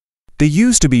 They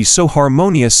used to be so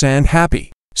harmonious and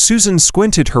happy. Susan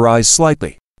squinted her eyes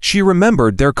slightly. She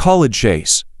remembered their college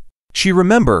days. She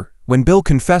remembered when Bill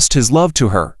confessed his love to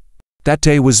her. That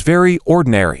day was very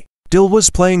ordinary. Bill was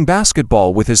playing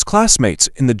basketball with his classmates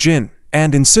in the gym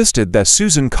and insisted that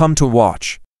Susan come to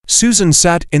watch. Susan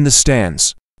sat in the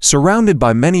stands, surrounded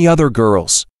by many other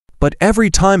girls, but every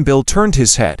time Bill turned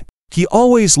his head, he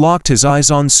always locked his eyes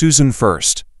on Susan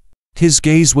first. His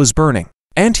gaze was burning,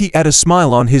 and he had a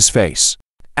smile on his face.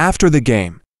 After the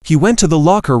game, he went to the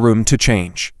locker room to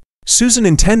change. Susan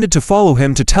intended to follow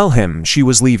him to tell him she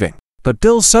was leaving, but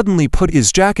Bill suddenly put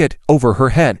his jacket over her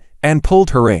head and pulled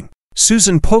her in.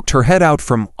 Susan poked her head out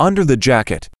from under the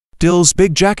jacket. Bill's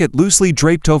big jacket loosely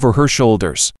draped over her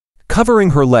shoulders,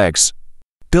 covering her legs.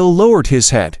 Bill lowered his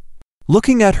head,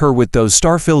 looking at her with those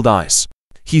star-filled eyes.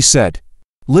 He said,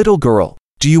 "Little girl,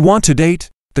 do you want to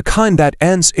date? The kind that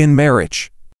ends in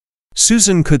marriage?"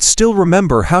 Susan could still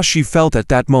remember how she felt at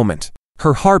that moment.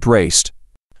 Her heart raced.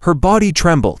 Her body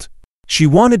trembled. She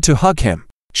wanted to hug him.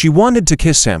 She wanted to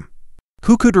kiss him.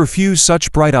 Who could refuse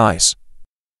such bright eyes?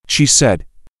 She said,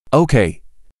 "Okay."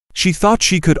 She thought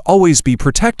she could always be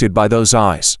protected by those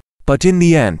eyes. But in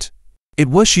the end, it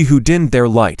was she who dimmed their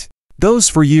light. Those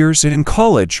 4 years in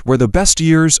college were the best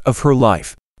years of her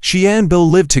life. She and Bill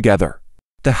lived together.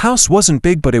 The house wasn't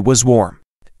big, but it was warm.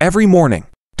 Every morning,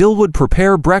 Bill would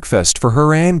prepare breakfast for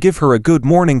her and give her a good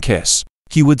morning kiss.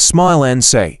 He would smile and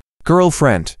say,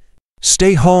 "Girlfriend,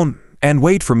 stay home and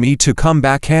wait for me to come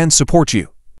back and support you."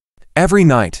 Every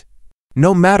night,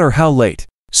 no matter how late,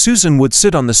 Susan would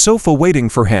sit on the sofa waiting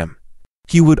for him.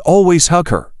 He would always hug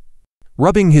her,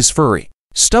 rubbing his furry,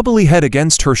 stubbly head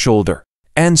against her shoulder,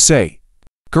 and say,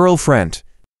 "Girlfriend,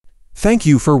 thank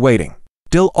you for waiting."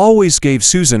 Bill always gave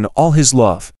Susan all his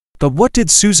love. But what did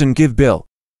Susan give Bill?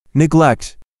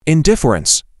 Neglect,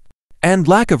 indifference, and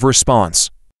lack of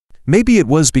response. Maybe it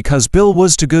was because Bill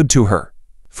was too good to her.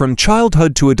 From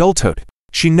childhood to adulthood,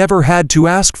 she never had to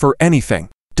ask for anything.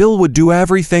 Bill would do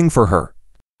everything for her.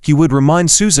 He would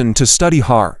remind Susan to study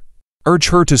hard, urge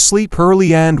her to sleep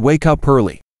early and wake up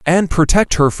early, and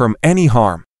protect her from any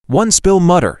harm. Once Bill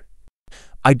muttered,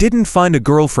 I didn't find a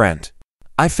girlfriend.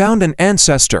 I found an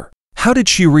ancestor. How did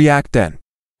she react then?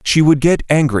 She would get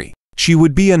angry. She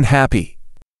would be unhappy.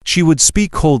 She would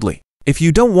speak coldly. If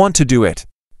you don't want to do it,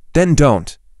 then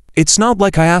don't. It's not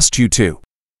like I asked you to.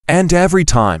 And every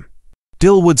time,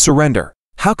 Dill would surrender.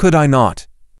 How could I not?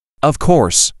 Of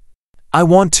course. I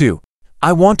want to.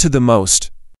 I want to the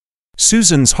most.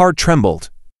 Susan's heart trembled.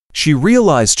 She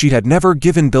realized she had never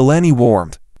given Bill any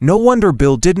warmth. No wonder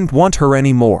Bill didn't want her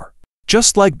anymore.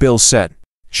 Just like Bill said,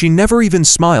 she never even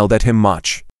smiled at him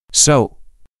much. So,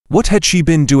 what had she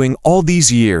been doing all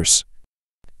these years?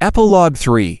 Epilogue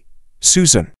 3.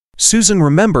 Susan. Susan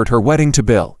remembered her wedding to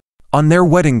Bill. On their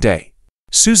wedding day,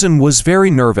 Susan was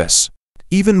very nervous.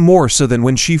 Even more so than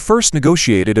when she first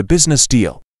negotiated a business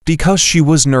deal. Because she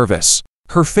was nervous.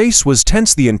 Her face was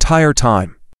tense the entire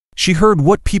time. She heard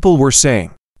what people were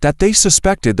saying, that they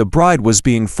suspected the bride was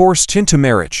being forced into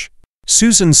marriage.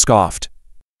 Susan scoffed,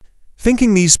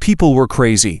 thinking these people were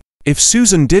crazy. If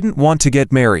Susan didn't want to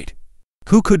get married,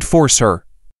 who could force her?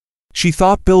 She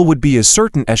thought Bill would be as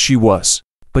certain as she was,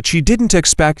 but she didn't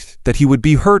expect that he would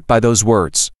be hurt by those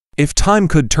words. If time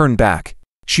could turn back,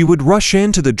 she would rush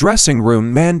into the dressing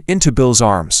room and into Bill's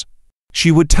arms.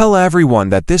 She would tell everyone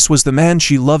that this was the man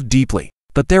she loved deeply.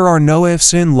 But there are no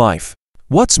ifs in life.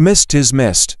 What's missed is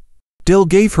missed. Dill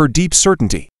gave her deep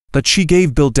certainty, but she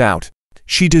gave Bill doubt.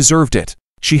 She deserved it.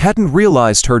 She hadn't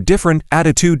realized her different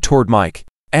attitude toward Mike,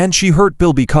 and she hurt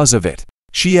Bill because of it.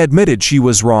 She admitted she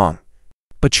was wrong.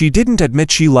 But she didn't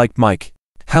admit she liked Mike.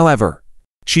 However,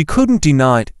 she couldn't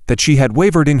deny that she had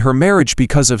wavered in her marriage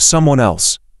because of someone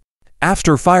else.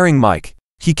 After firing Mike,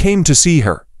 he came to see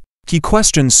her. He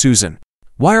questioned Susan.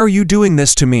 Why are you doing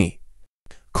this to me?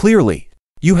 Clearly,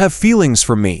 you have feelings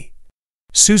for me.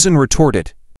 Susan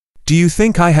retorted. Do you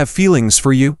think I have feelings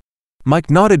for you?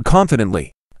 Mike nodded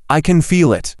confidently. I can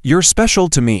feel it. You're special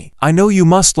to me. I know you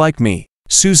must like me.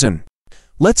 Susan,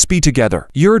 let's be together.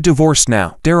 You're divorced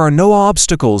now. There are no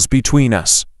obstacles between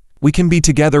us. We can be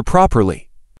together properly.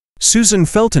 Susan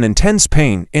felt an intense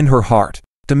pain in her heart.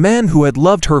 The man who had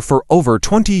loved her for over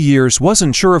 20 years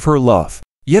wasn't sure of her love.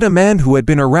 Yet a man who had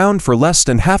been around for less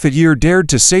than half a year dared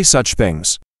to say such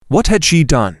things. What had she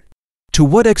done? To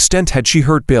what extent had she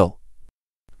hurt Bill?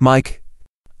 Mike,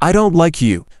 I don't like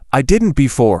you. I didn't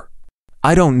before.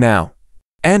 I don't now.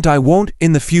 And I won't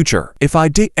in the future. If I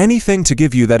did anything to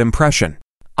give you that impression,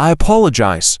 I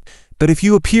apologize. But if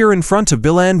you appear in front of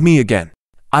Bill and me again,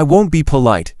 I won't be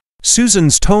polite.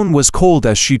 Susan's tone was cold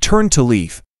as she turned to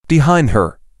leave. Behind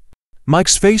her,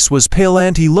 Mike's face was pale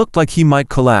and he looked like he might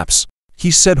collapse. He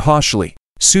said harshly,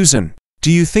 Susan,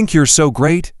 do you think you're so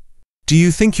great? Do you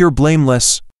think you're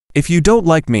blameless? If you don't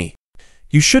like me,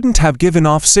 you shouldn't have given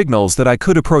off signals that I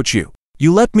could approach you.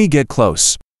 You let me get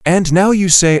close. And now you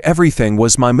say everything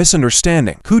was my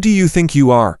misunderstanding. Who do you think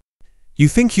you are? You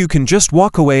think you can just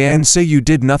walk away and say you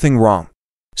did nothing wrong?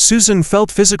 Susan felt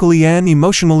physically and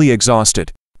emotionally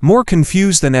exhausted, more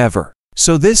confused than ever.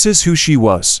 So this is who she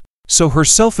was. So her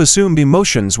self-assumed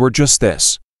emotions were just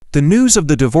this. The news of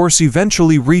the divorce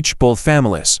eventually reached both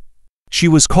families. She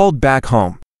was called back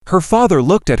home. Her father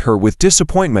looked at her with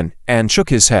disappointment and shook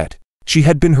his head. She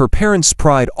had been her parents'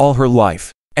 pride all her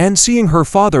life, and seeing her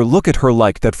father look at her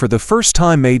like that for the first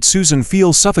time made Susan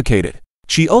feel suffocated.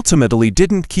 She ultimately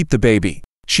didn't keep the baby.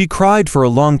 She cried for a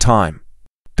long time.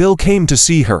 Bill came to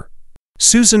see her.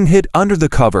 Susan hid under the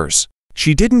covers.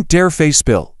 She didn't dare face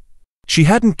Bill. She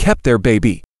hadn't kept their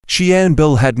baby. She and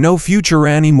Bill had no future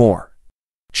anymore.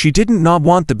 She didn't not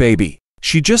want the baby.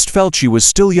 She just felt she was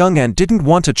still young and didn't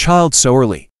want a child so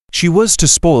early. She was too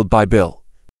spoiled by Bill.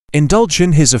 Indulge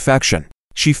in his affection.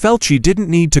 She felt she didn't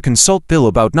need to consult Bill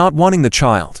about not wanting the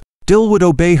child. Dill would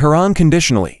obey her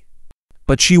unconditionally.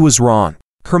 But she was wrong.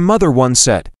 Her mother once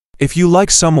said, if you like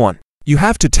someone, you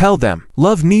have to tell them.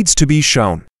 Love needs to be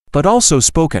shown, but also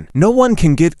spoken. No one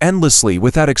can give endlessly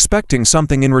without expecting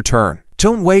something in return.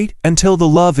 Don't wait until the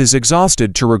love is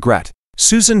exhausted to regret.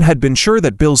 Susan had been sure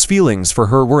that Bill's feelings for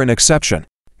her were an exception.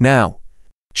 Now,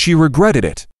 she regretted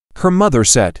it. Her mother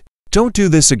said, don't do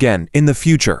this again in the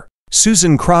future.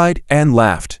 Susan cried and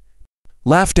laughed.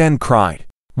 Laughed and cried.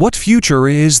 What future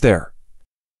is there?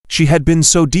 She had been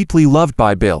so deeply loved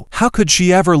by Bill. How could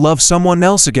she ever love someone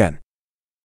else again?